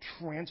again,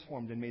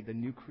 transformed, and made the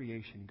new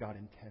creation God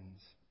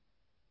intends.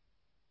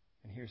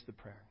 And here's the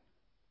prayer.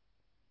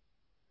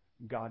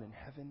 God in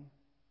heaven,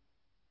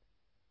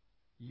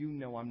 you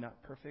know I'm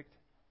not perfect.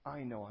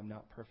 I know I'm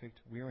not perfect.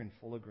 We're in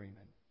full agreement.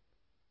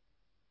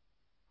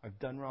 I've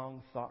done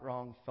wrong, thought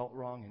wrong, felt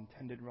wrong,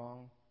 intended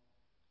wrong.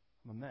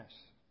 I'm a mess.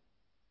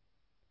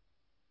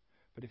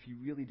 But if you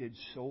really did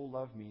so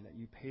love me that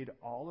you paid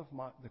all of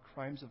the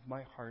crimes of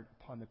my heart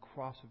upon the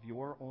cross of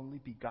your only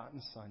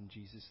begotten Son,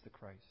 Jesus the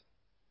Christ,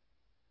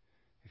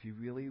 if you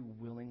really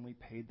willingly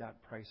paid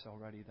that price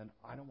already, then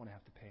I don't want to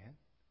have to pay it.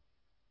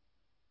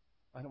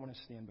 I don't want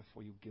to stand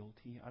before you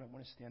guilty. I don't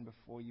want to stand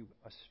before you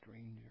a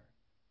stranger.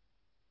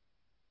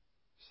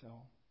 So,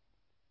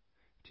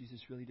 if Jesus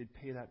really did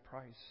pay that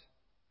price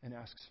and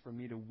asks for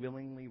me to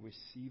willingly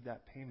receive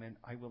that payment,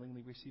 I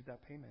willingly receive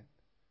that payment,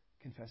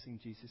 confessing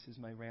Jesus is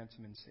my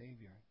ransom and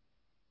Savior.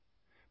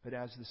 But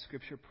as the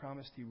Scripture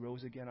promised, He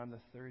rose again on the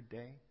third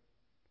day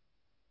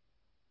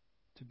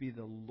to be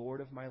the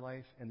Lord of my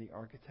life and the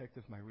architect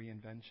of my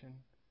reinvention.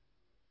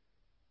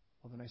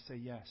 Well, then I say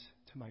yes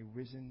to my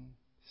risen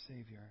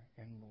Savior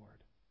and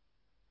Lord.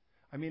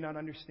 I may not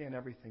understand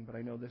everything, but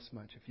I know this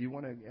much. If you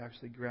want to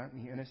actually grant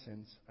me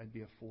innocence, I'd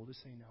be a fool to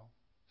say no.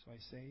 So I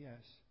say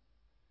yes.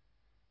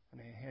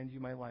 And I hand you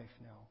my life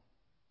now.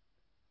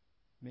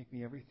 Make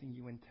me everything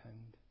you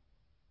intend.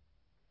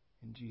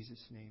 In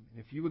Jesus' name.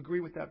 And if you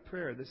agree with that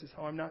prayer, this is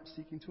how I'm not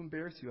seeking to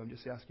embarrass you. I'm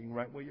just asking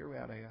right where you're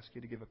at. I ask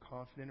you to give a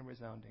confident and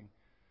resounding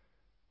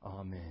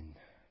Amen.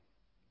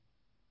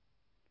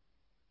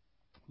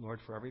 Lord,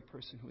 for every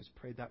person who has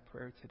prayed that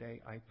prayer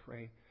today, I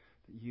pray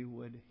that you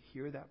would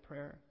hear that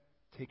prayer,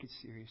 take it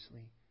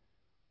seriously,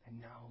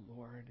 and now,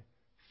 Lord,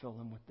 fill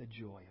them with the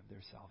joy of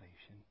their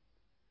salvation.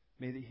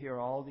 May they hear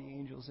all the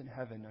angels in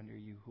heaven under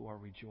you who are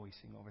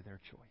rejoicing over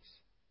their choice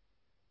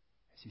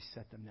as you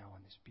set them now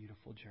on this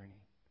beautiful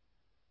journey,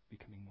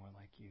 becoming more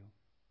like you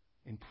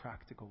in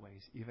practical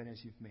ways, even as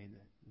you've made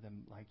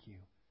them like you,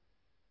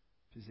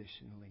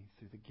 positionally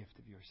through the gift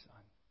of your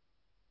Son.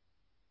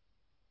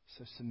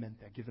 So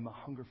cement that. Give them a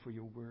hunger for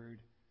your word.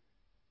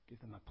 Give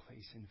them a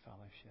place in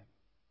fellowship.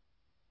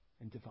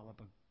 And develop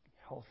a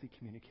healthy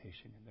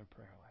communication in their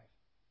prayer life.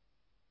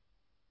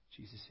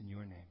 Jesus, in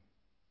your name.